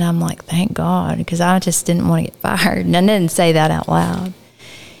 And I'm like, thank God, because I just didn't want to get fired. And I didn't say that out loud.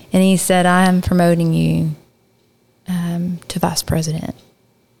 And he said, I am promoting you to vice president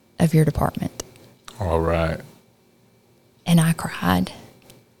of your department. All right. And I cried.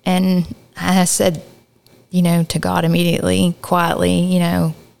 And I said, to God immediately, quietly,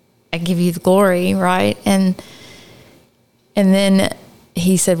 I give you the glory, right? And then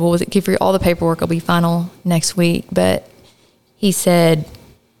he said, well, give you all the paperwork will be final next week. But he said,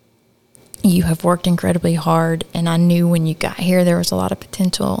 you have worked incredibly hard, and I knew when you got here there was a lot of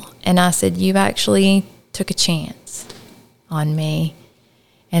potential. And I said, you actually took a chance on me,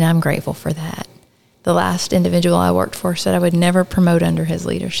 and I'm grateful for that. The last individual I worked for said I would never promote under his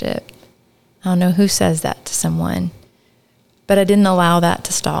leadership. I don't know who says that to someone, but I didn't allow that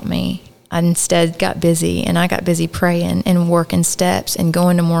to stop me. I instead got busy, and I got busy praying and working steps and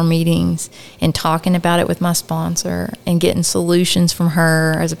going to more meetings and talking about it with my sponsor and getting solutions from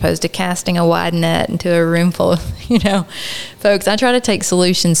her, as opposed to casting a wide net into a room full of, folks. I try to take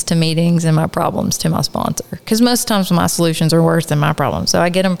solutions to meetings and my problems to my sponsor, because most times my solutions are worse than my problems. So I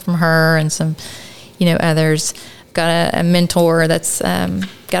get them from her and some, others. I've got a mentor that's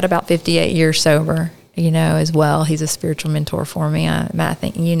got about 58 years sober, as well. He's a spiritual mentor for me. I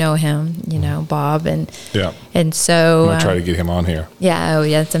think him, Bob, and so I'm gonna try to get him on here. Yeah,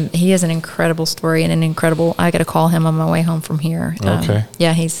 he has an incredible story and I got to call him on my way home from here. Okay.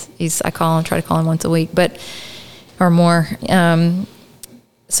 I try to call him once a week, or more.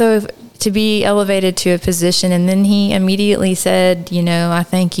 So to be elevated to a position, and then he immediately said, I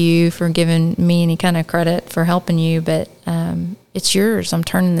thank you for giving me any kind of credit for helping you, but it's yours. I'm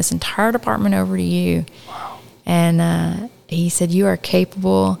turning this entire department over to you. Wow. And he said, you are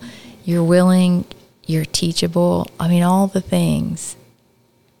capable, you're willing, you're teachable. I mean, all the things.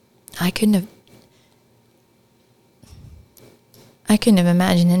 I couldn't have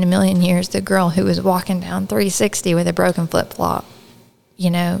imagined in a million years the girl who was walking down 360 with a broken flip-flop,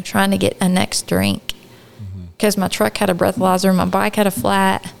 trying to get a next drink. Because my truck had a breathalyzer, my bike had a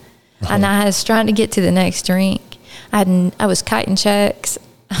flat, and I was trying to get to the next drink. I was kiting checks.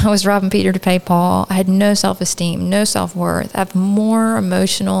 I was robbing Peter to pay Paul. I had no self-esteem, no self-worth. I have more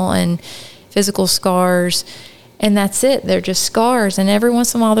emotional and physical scars, and that's it. They're just scars, and every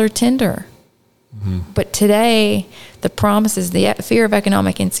once in a while they're tender. But today, the promise is the fear of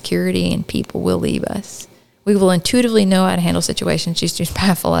economic insecurity and people will leave us. We will intuitively know how to handle situations. She's just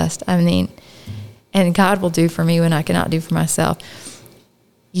baffle us. And God will do for me when I cannot do for myself.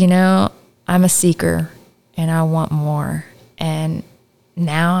 I'm a seeker, and I want more. And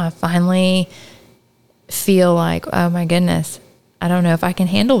now I finally feel like, oh my goodness, I don't know if I can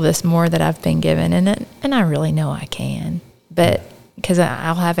handle this more that I've been given. And I really know I can, but because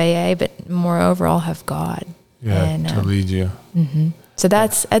I'll have AA, but moreover, I'll have God. To lead you. So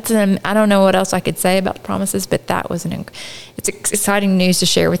that's I don't know what else I could say about the promises, but that was it's exciting news to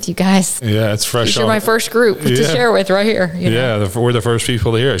share with you guys. Yeah, it's fresh. You're my first group to share with right here. We're the first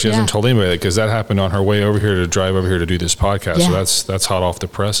people to hear it. She hasn't told anybody because that happened on her way over here to drive over here to do this podcast. Yeah. So that's hot off the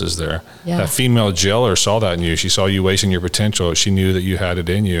presses there. Yeah. That female jailer saw that in you. She saw you wasting your potential. She knew that you had it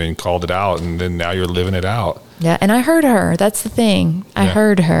in you and called it out, and then now you're living it out. Yeah, and I heard her. That's the thing. I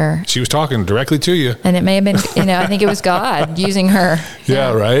heard her. She was talking directly to you. And it may have been, I think it was God using her.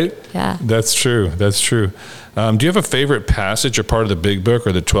 Yeah, right? Yeah. That's true. Do you have a favorite passage or part of the big book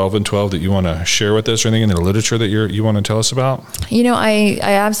or the 12 and 12 that you want to share with us, or anything in the literature that you want to tell us about? I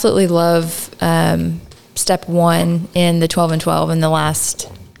absolutely love step 1 in the 12 and 12 in the last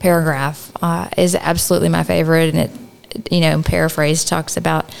paragraph is absolutely my favorite. And it, paraphrase, talks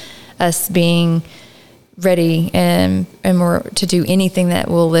about us being ready and we're to do anything that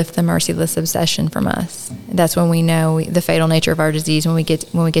will lift the merciless obsession from us. That's when we know the fatal nature of our disease. When we get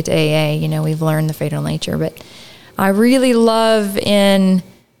to AA, we've learned the fatal nature. But I really love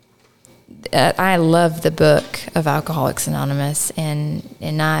I love the book of Alcoholics Anonymous, and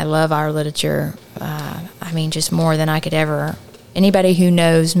I love our literature. Just more than I could ever. Anybody who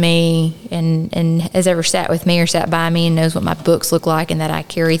knows me and has ever sat with me or sat by me and knows what my books look like, and that I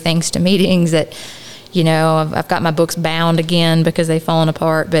carry things to meetings that. I've got my books bound again because they've fallen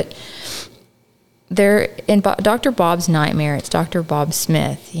apart, but they're in Dr. Bob's Nightmare. It's Dr. Bob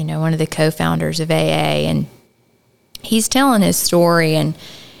Smith, one of the co-founders of AA, and he's telling his story. And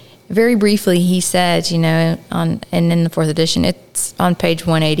very briefly, he said, in the 4th edition, it's on page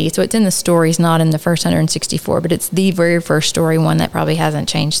 180. So it's in the stories, not in the first 164, but it's the very first story, one that probably hasn't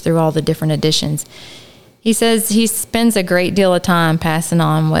changed through all the different editions. He says he spends a great deal of time passing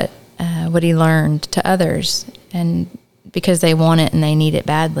on what he learned to others, and because they want it and they need it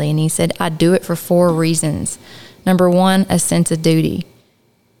badly. And he said, I do it for 4 reasons. Number 1, a sense of duty.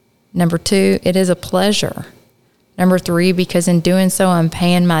 Number 2, it is a pleasure. Number 3, because in doing so, I'm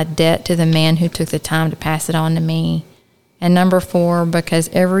paying my debt to the man who took the time to pass it on to me. And number 4, because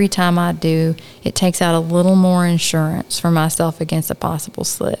every time I do, it takes out a little more insurance for myself against a possible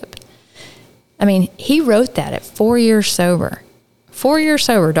slip. He wrote that at 4 years sober. 4 years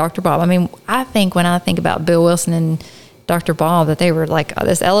sober, Dr. Bob. I think when I think about Bill Wilson and Dr. Ball that they were like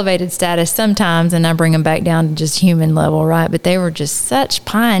this elevated status sometimes, and I bring them back down to just human level, right? But they were just such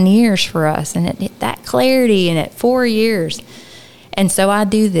pioneers for us, and that clarity, and at 4 years. And so I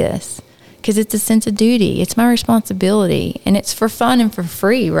do this because it's a sense of duty. It's my responsibility, and it's for fun and for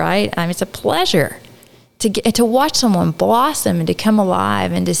free, right? I mean, it's a pleasure to watch someone blossom and to come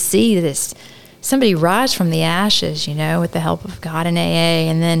alive and to see this somebody rise from the ashes, with the help of God and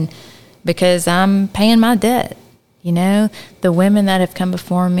AA, and then because I'm paying my debt. The women that have come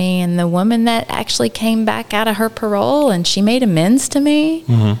before me, and the woman that actually came back out of her parole and she made amends to me.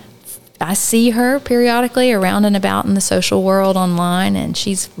 Mm-hmm. I see her periodically around and about in the social world online, and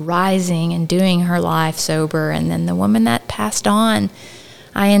she's rising and doing her life sober. And then the woman that passed on,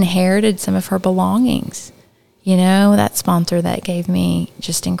 I inherited some of her belongings. That sponsor that gave me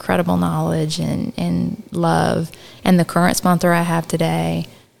just incredible knowledge and love. And the current sponsor I have today,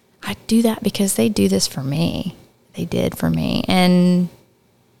 I do that because they do this for me. They did for me. And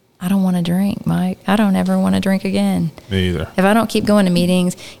I don't want to drink, Mike. I don't ever want to drink again. Me either. If I don't keep going to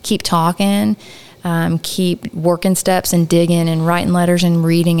meetings, keep talking, keep working steps and digging and writing letters and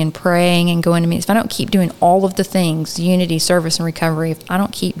reading and praying and going to meetings, if I don't keep doing all of the things, unity, service, and recovery, if I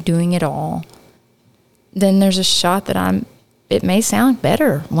don't keep doing it all, then there's a shot that it may sound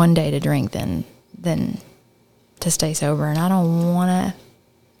better one day to drink than to stay sober. And I don't want to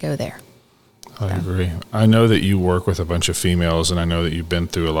go there. I agree. I know that you work with a bunch of females, and I know that you've been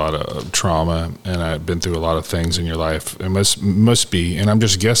through a lot of trauma, and I've been through a lot of things in your life. It must be, and I'm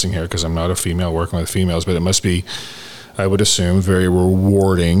just guessing here because I'm not a female working with females, but it must be, I would assume, very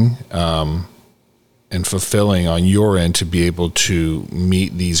rewarding and fulfilling on your end to be able to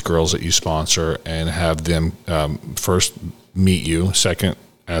meet these girls that you sponsor and have them first meet you, second,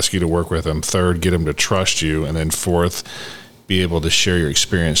 ask you to work with them, third, get them to trust you, and then fourth, be able to share your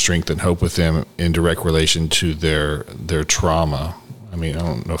experience, strength, and hope with them in direct relation to their trauma. I mean, I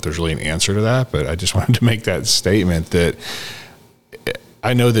don't know if there's really an answer to that, but I just wanted to make that statement that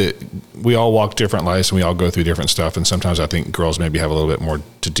I know that we all walk different lives and we all go through different stuff. And sometimes I think girls maybe have a little bit more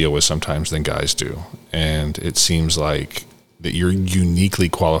to deal with sometimes than guys do. And it seems like that you're uniquely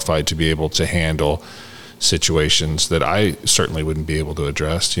qualified to be able to handle situations that I certainly wouldn't be able to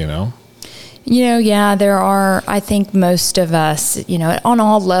address, Yeah, there are, I think most of us, on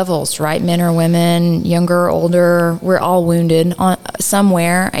all levels, right? Men or women, younger, older, we're all wounded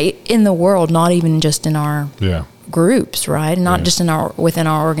somewhere in the world, not even just in our groups, right? Not just within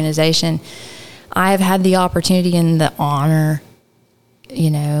our organization. I've had the opportunity and the honor,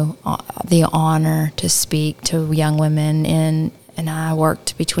 to speak to young women and I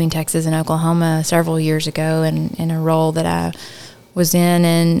worked between Texas and Oklahoma several years ago in a role that I was in,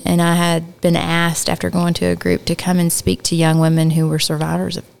 and I had been asked after going to a group to come and speak to young women who were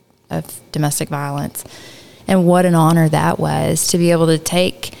survivors of domestic violence. And what an honor that was to be able to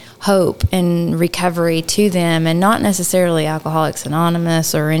take hope and recovery to them, and not necessarily Alcoholics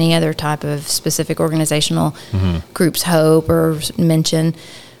Anonymous or any other type of specific organizational group's hope or mention,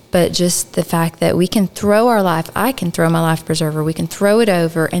 but just the fact that we can throw our life, I can throw my life preserver, we can throw it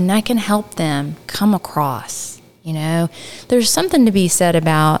over, and I can help them come across. There's something to be said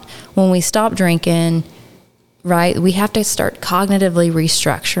about when we stop drinking, right? We have to start cognitively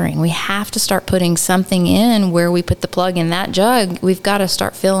restructuring. We have to start putting something in where we put the plug in that jug. We've got to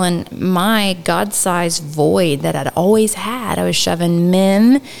start filling my God-sized void that I'd always had. I was shoving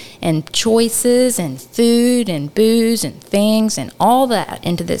men and choices and food and booze and things and all that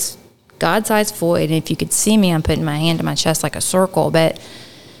into this God-sized void. And if you could see me, I'm putting my hand to my chest like a circle. But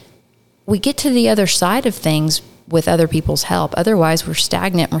we get to the other side of things with other people's help. Otherwise, we're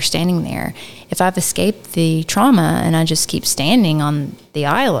stagnant. We're standing there. If I've escaped the trauma and I just keep standing on the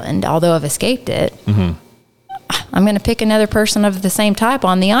island, although I've escaped it, I'm going to pick another person of the same type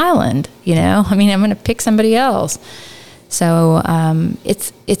on the island. I'm going to pick somebody else. So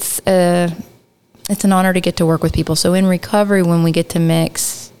it's an honor to get to work with people. So in recovery, when we get to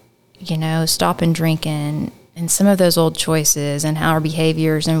mix, stopping drinking and some of those old choices and how our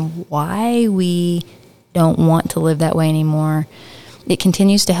behaviors and why we don't want to live that way anymore, it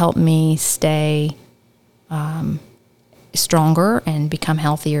continues to help me stay stronger and become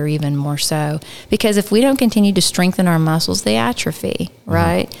healthier even more so. Because if we don't continue to strengthen our muscles, they atrophy,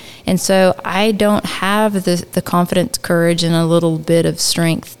 right? And so I don't have the confidence, courage, and a little bit of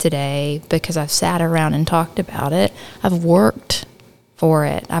strength today because I've sat around and talked about it. I've worked for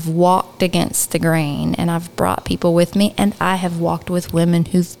it. I've walked against the grain, and I've brought people with me, and I have walked with women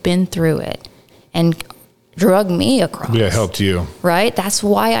who've been through it and drug me across. Yeah, helped you. Right? That's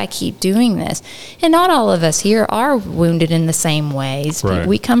why I keep doing this. And not all of us here are wounded in the same ways. Right.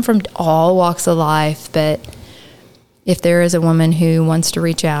 We come from all walks of life, but if there is a woman who wants to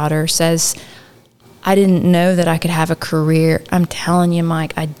reach out or says, I didn't know that I could have a career. I'm telling you,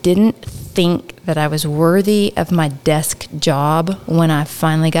 Mike, I didn't think that I was worthy of my desk job when I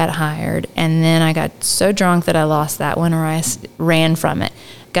finally got hired. And then I got so drunk that I lost that one, or I ran from it.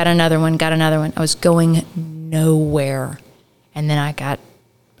 Got another one. I was going nowhere. And then I got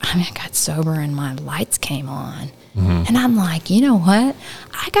sober and my lights came on. Mm-hmm. And I'm like, you know what?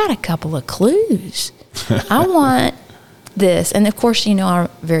 I got a couple of clues. I want this. And of course,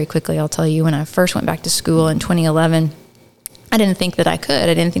 very quickly, I'll tell you, when I first went back to school in 2011, I didn't think that I could.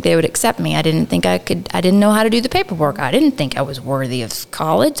 I didn't think they would accept me. I didn't think I could. I didn't know how to do the paperwork. I didn't think I was worthy of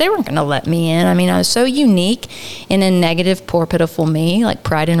college. They weren't going to let me in. I mean, I was so unique in a negative, poor, pitiful me, like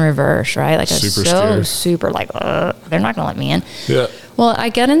Pride in reverse, right? Like I was super like, they're not going to let me in. Yeah. Well, I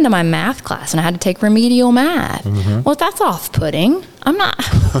got into my math class and I had to take remedial math. Mm-hmm. Well, that's off-putting. I'm not,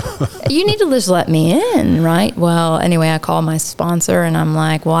 you need to just let me in, right? Well, anyway, I called my sponsor and I'm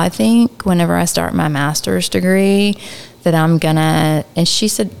like, well, I think whenever I start my master's degree that I'm gonna, and she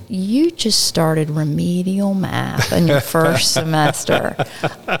said, you just started remedial math in your first semester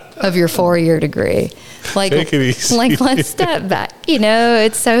of your 4-year degree. Like, take it easy. Like, let's step back.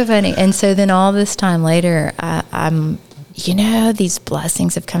 It's so funny. And so then all this time later, I'm, these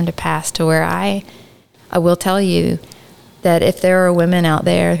blessings have come to pass to where I will tell you that if there are women out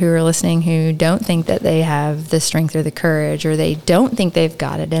there who are listening who don't think that they have the strength or the courage, or they don't think they've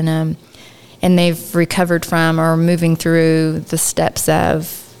got it in them, and they've recovered from or moving through the steps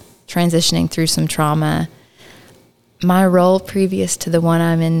of transitioning through some trauma, my role previous to the one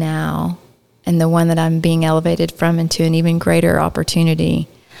I'm in now and the one that I'm being elevated from into an even greater opportunity,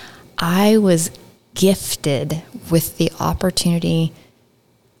 I was gifted with the opportunity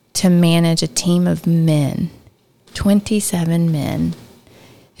to manage a team of men, 27 men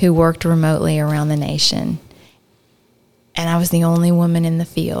who worked remotely around the nation. And I was the only woman in the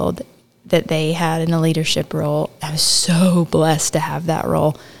field that they had in a leadership role. I was so blessed to have that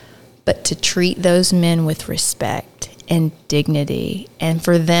role. But to treat those men with respect and dignity, and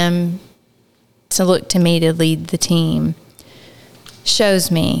for them to look to me to lead the team, shows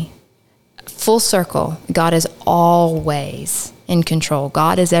me full circle, God is always in control.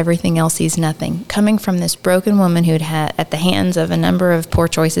 God is everything else, he's nothing. Coming from this broken woman who had at the hands of a number of poor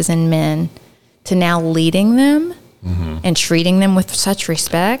choices in men, to now leading them and treating them with such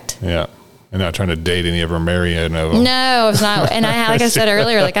respect. Yeah. And not trying to date any of them or marry any of them. No, it's not. And like I said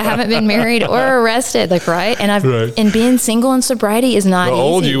earlier, like I haven't been married or arrested, like, right? And and being single in sobriety is not easy.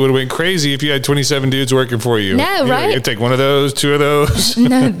 Old you would have went crazy if you had 27 dudes working for you. No, right? You'd take one of those, two of those.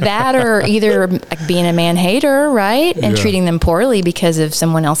 No, that, or either like being a man hater, right? And treating them poorly because of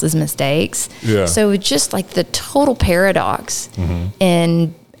someone else's mistakes. Yeah. So just like the total paradox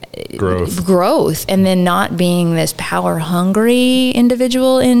in growth, and then not being this power hungry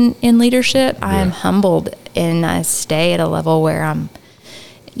individual in leadership. I'm humbled, and I stay at a level where I'm,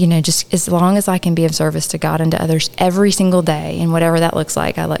 just as long as I can be of service to God and to others every single day, and whatever that looks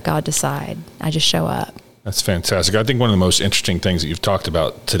like, I let God decide. I just show up. That's fantastic. I think one of the most interesting things that you've talked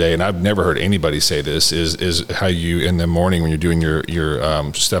about today, and I've never heard anybody say this, is how you, in the morning when you're doing your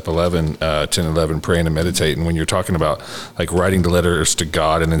step 11, 10, 11, praying and meditating, when you're talking about like writing the letters to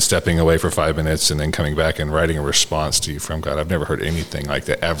God and then stepping away for 5 minutes and then coming back and writing a response to you from God. I've never heard anything like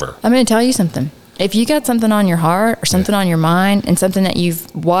that ever. I'm going to tell you something. If you got something on your heart or something on your mind, and something that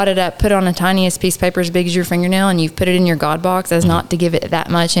you've wadded up, put on a tiniest piece of paper as big as your fingernail, and you've put it in your God box as not to give it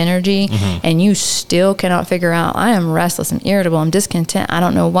that much energy, and you still cannot figure out, I am restless, I'm irritable, I'm discontent, I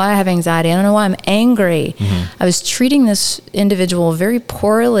don't know why I have anxiety, I don't know why I'm angry. I was treating this individual very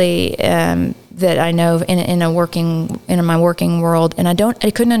poorly, that I know in my working world, and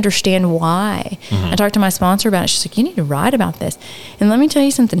I couldn't understand why. I talked to my sponsor about it. She's like, you need to write about this. And let me tell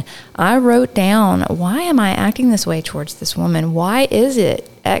you something. I wrote down, why am I acting this way towards this woman? Why is it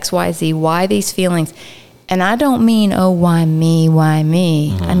X, Y, Z? Why these feelings? And I don't mean, why me? Why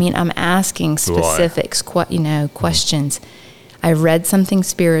me? I mean, I'm asking specifics, questions. I read something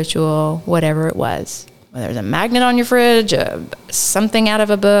spiritual, whatever it was. Whether it's a magnet on your fridge, something out of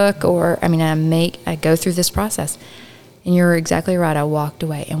a book, or, I go through this process. And you're exactly right. I walked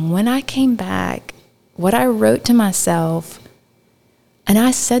away. And when I came back, what I wrote to myself, and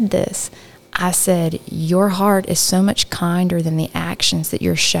I said this, I said, your heart is so much kinder than the actions that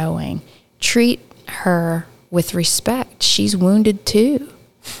you're showing. Treat her with respect. She's wounded too.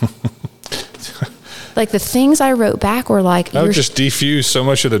 Like the things I wrote back were like, that would just defuse so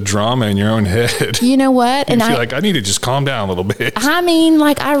much of the drama in your own head. You know what? And I feel I need to just calm down a little bit.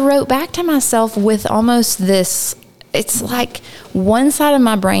 I wrote back to myself with almost this it's like one side of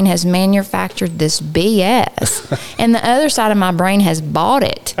my brain has manufactured this BS and the other side of my brain has bought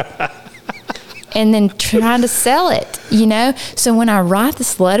it and then trying to sell it, So when I write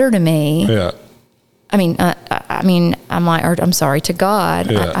this letter to me, I'm like, or I'm sorry, to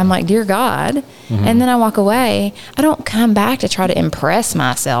God. Yeah. I'm like, dear God. And then I walk away. I don't come back to try to impress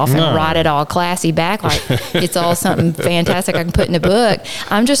myself and write it all classy back like it's all something fantastic I can put in a book.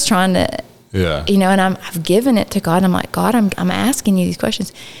 I'm just trying to, and I've given it to God. And I'm like, God, I'm asking you these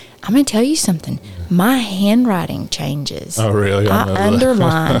questions. I'm going to tell you something. My handwriting changes. Oh, really? I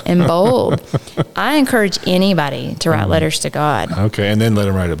underline and bold. I encourage anybody to write letters to God. Okay, and then let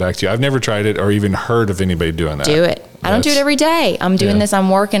him write it back to you. I've never tried it or even heard of anybody doing that. Do it. I don't do it every day. I'm doing this. I'm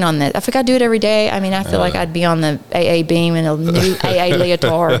working on this. I think I do it every day. I mean, I feel like I'd be on the AA beam in a new AA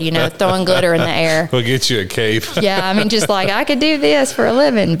leotard, throwing glitter in the air. We'll get you a cape. Yeah, I mean, just like I could do this for a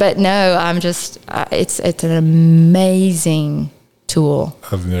living. But no, I'm just, it's an amazing tool.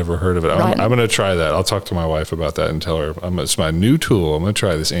 I've never heard of it. I'm going to try that. I'll talk to my wife about that and tell her it's my new tool. I'm going to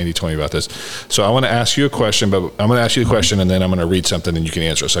try this. Andy told me about this. So I want to ask you a question, but I'm going to ask you a question and then I'm going to read something and you can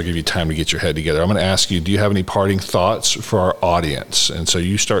answer it. So I'll give you time to get your head together. I'm going to ask you, do you have any parting thoughts for our audience? And so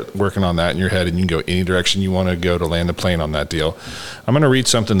you start working on that in your head and you can go any direction you want to go to land a plane on that deal. I'm going to read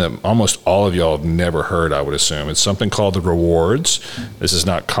something that almost all of y'all have never heard, I would assume. It's something called the Rewards. This is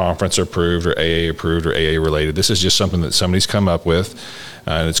not conference approved or AA approved or AA related. This is just something that somebody's come up with.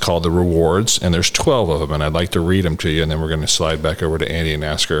 And it's called the Rewards, and there's 12 of them, and I'd like to read them to you, and then we're going to slide back over to Andy and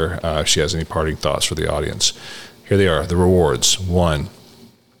ask her if she has any parting thoughts for the audience. Here they are, the Rewards. 1,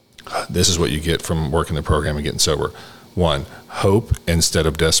 this is what you get from working the program and getting sober. 1, hope instead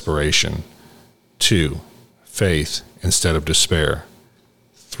of desperation. 2, faith instead of despair.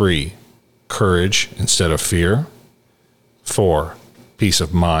 3, courage instead of fear. 4, peace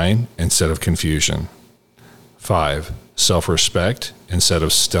of mind instead of confusion. 5, self-respect instead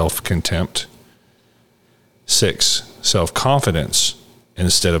of self-contempt. 6, self-confidence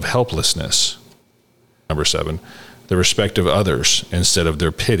instead of helplessness. Number 7, the respect of others instead of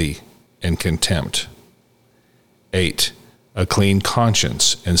their pity and contempt. 8, a clean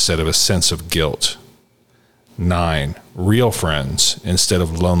conscience instead of a sense of guilt. 9, real friends instead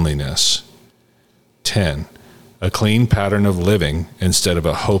of loneliness. 10, a clean pattern of living instead of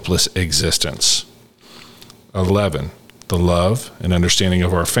a hopeless existence. 11, the love and understanding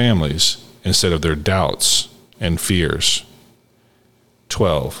of our families instead of their doubts and fears.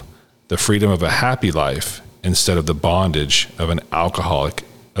 12, the freedom of a happy life instead of the bondage of an alcoholic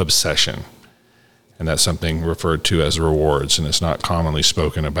obsession. And that's something referred to as rewards, and it's not commonly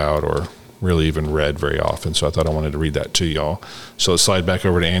spoken about or really even read very often. So I thought I wanted to read that to y'all. So let's slide back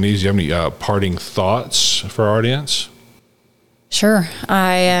over to Andy. Do you have any parting thoughts for our audience? Sure.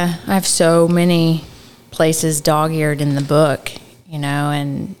 I have so many places dog-eared in the book,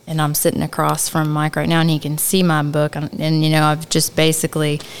 and I'm sitting across from Mike right now and he can see my book. And I've just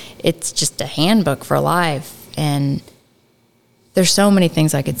basically, it's just a handbook for life. And there's so many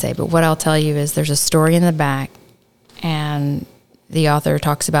things I could say, but what I'll tell you is there's a story in the back and the author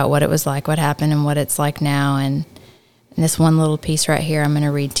talks about what it was like, what happened and what it's like now. And this one little piece right here I'm going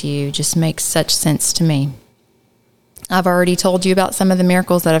to read to you just makes such sense to me. I've already told you about some of the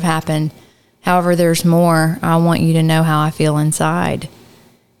miracles that have happened. However, there's more. I want you to know how I feel inside.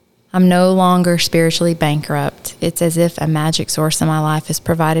 I'm no longer spiritually bankrupt. It's as if a magic source in my life has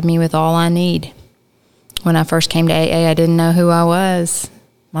provided me with all I need. When I first came to AA, I didn't know who I was.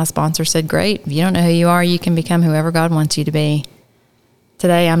 My sponsor said, great, if you don't know who you are, you can become whoever God wants you to be.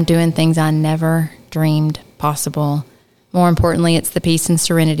 Today, I'm doing things I never dreamed possible. More importantly, it's the peace and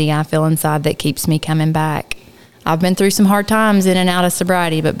serenity I feel inside that keeps me coming back. I've been through some hard times in and out of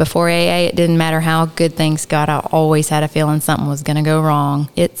sobriety, but before AA, it didn't matter how good things got. I always had a feeling something was going to go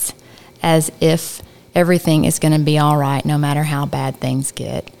wrong. It's as if everything is going to be all right, no matter how bad things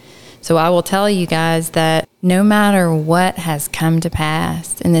get. So I will tell you guys that no matter what has come to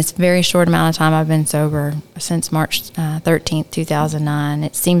pass in this very short amount of time I've been sober, since March 13th, 2009,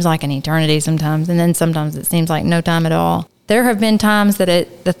 it seems like an eternity sometimes, and then sometimes it seems like no time at all. There have been times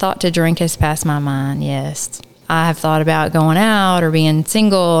that the thought to drink has passed my mind, yes. I have thought about going out or being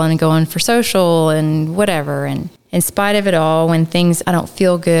single and going for social and whatever. And in spite of it all, when things, I don't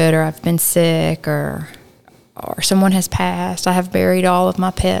feel good or I've been sick or someone has passed, I have buried all of my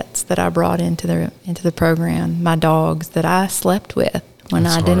pets that I brought into the program, my dogs that I slept with when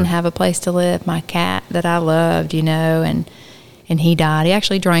I didn't have a place to live, my cat that I loved, and he died. He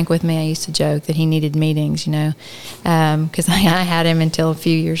actually drank with me. I used to joke that he needed meetings, because I had him until a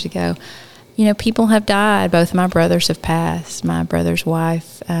few years ago. People have died. Both of my brothers have passed. My brother's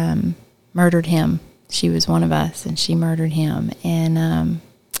wife murdered him She was one of us, and she murdered him. And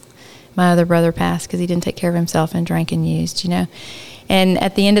my other brother passed because he didn't take care of himself and drank and used, And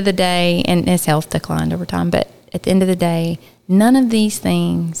at the end of the day, and his health declined over time, but at the end of the day, none of these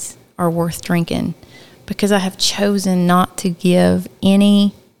things are worth drinking because I have chosen not to give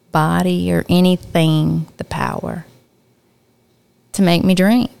anybody or anything the power to make me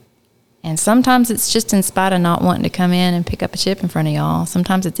drink. And sometimes it's just in spite of not wanting to come in and pick up a chip in front of y'all.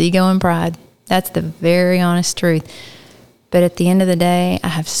 Sometimes it's ego and pride. That's the very honest truth. But at the end of the day, I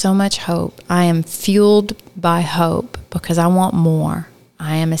have so much hope. I am fueled by hope because I want more.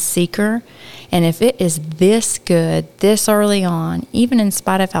 I am a seeker. And if it is this good, this early on, even in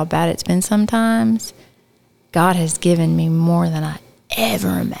spite of how bad it's been sometimes, God has given me more than I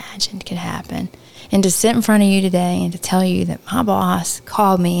ever imagined could happen. And to sit in front of you today and to tell you that my boss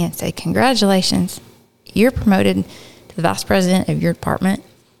called me and said, congratulations, you're promoted to the vice president of your department.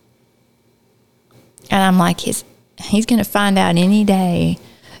 And I'm like, he's going to find out any day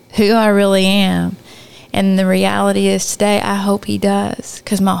who I really am. And the reality is today, I hope he does,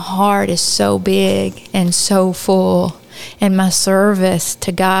 because my heart is so big and so full. And my service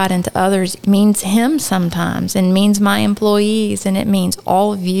to God and to others means him sometimes, and means my employees, and it means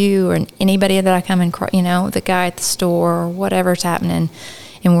all of you and anybody that I come and, the guy at the store or whatever's happening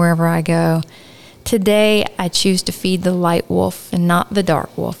and wherever I go. Today, I choose to feed the light wolf and not the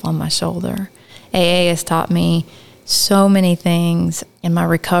dark wolf on my shoulder. AA has taught me so many things in my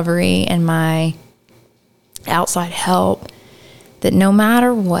recovery and my outside help that no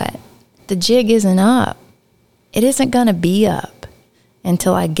matter what, the jig isn't up. It isn't going to be up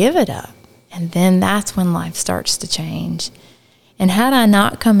until I give it up. And then that's when life starts to change. And had I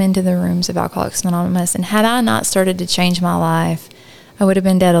not come into the rooms of Alcoholics Anonymous, and had I not started to change my life, I would have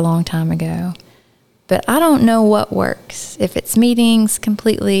been dead a long time ago. But I don't know what works. If it's meetings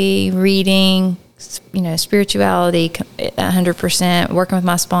completely, reading, spirituality 100%, working with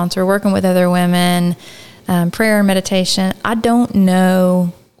my sponsor, working with other women, prayer and meditation. I don't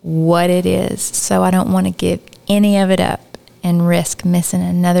know what it is. So I don't want to give any of it up and risk missing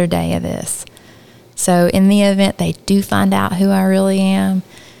another day of this. So in the event they do find out who I really am,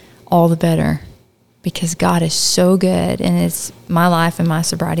 all the better, because God is so good, and it's my life and my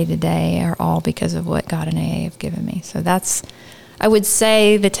sobriety today are all because of what God and AA have given me. So that's, I would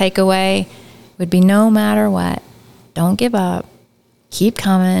say the takeaway would be no matter what, don't give up, keep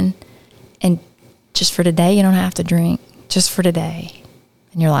coming, and just for today, you don't have to drink, just for today,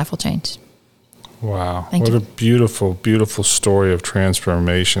 and your life will change. Wow. What a beautiful, beautiful story of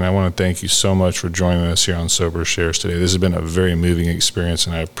transformation. I want to thank you so much for joining us here on Sober Shares today. This has been a very moving experience,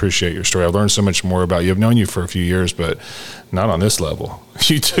 and I appreciate your story. I've learned so much more about you. I've known you for a few years, but not on this level.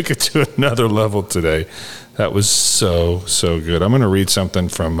 You took it to another level today. That was so, so good. I'm going to read something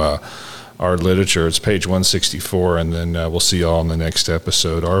from our literature. It's page 164, and then we'll see you all in the next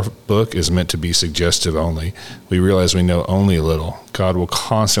episode. Our book is meant to be suggestive only. We realize we know only a little. God will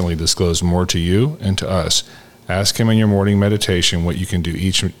constantly disclose more to you and to us. Ask him in your morning meditation what you can do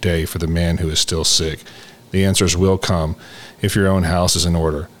each day for the man who is still sick. The answers will come if your own house is in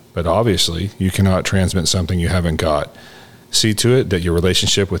order. But obviously, you cannot transmit something you haven't got. See to it that your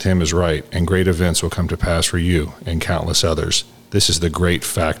relationship with him is right, and great events will come to pass for you and countless others. This is the great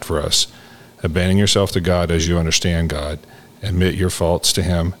fact for us. Abandon yourself to God as you understand God. Admit your faults to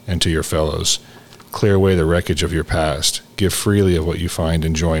him and to your fellows. Clear away the wreckage of your past. Give freely of what you find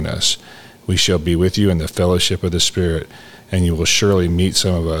and join us. We shall be with you in the fellowship of the Spirit, and you will surely meet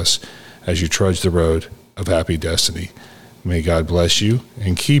some of us as you trudge the road of happy destiny. May God bless you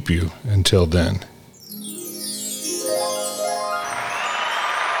and keep you until then.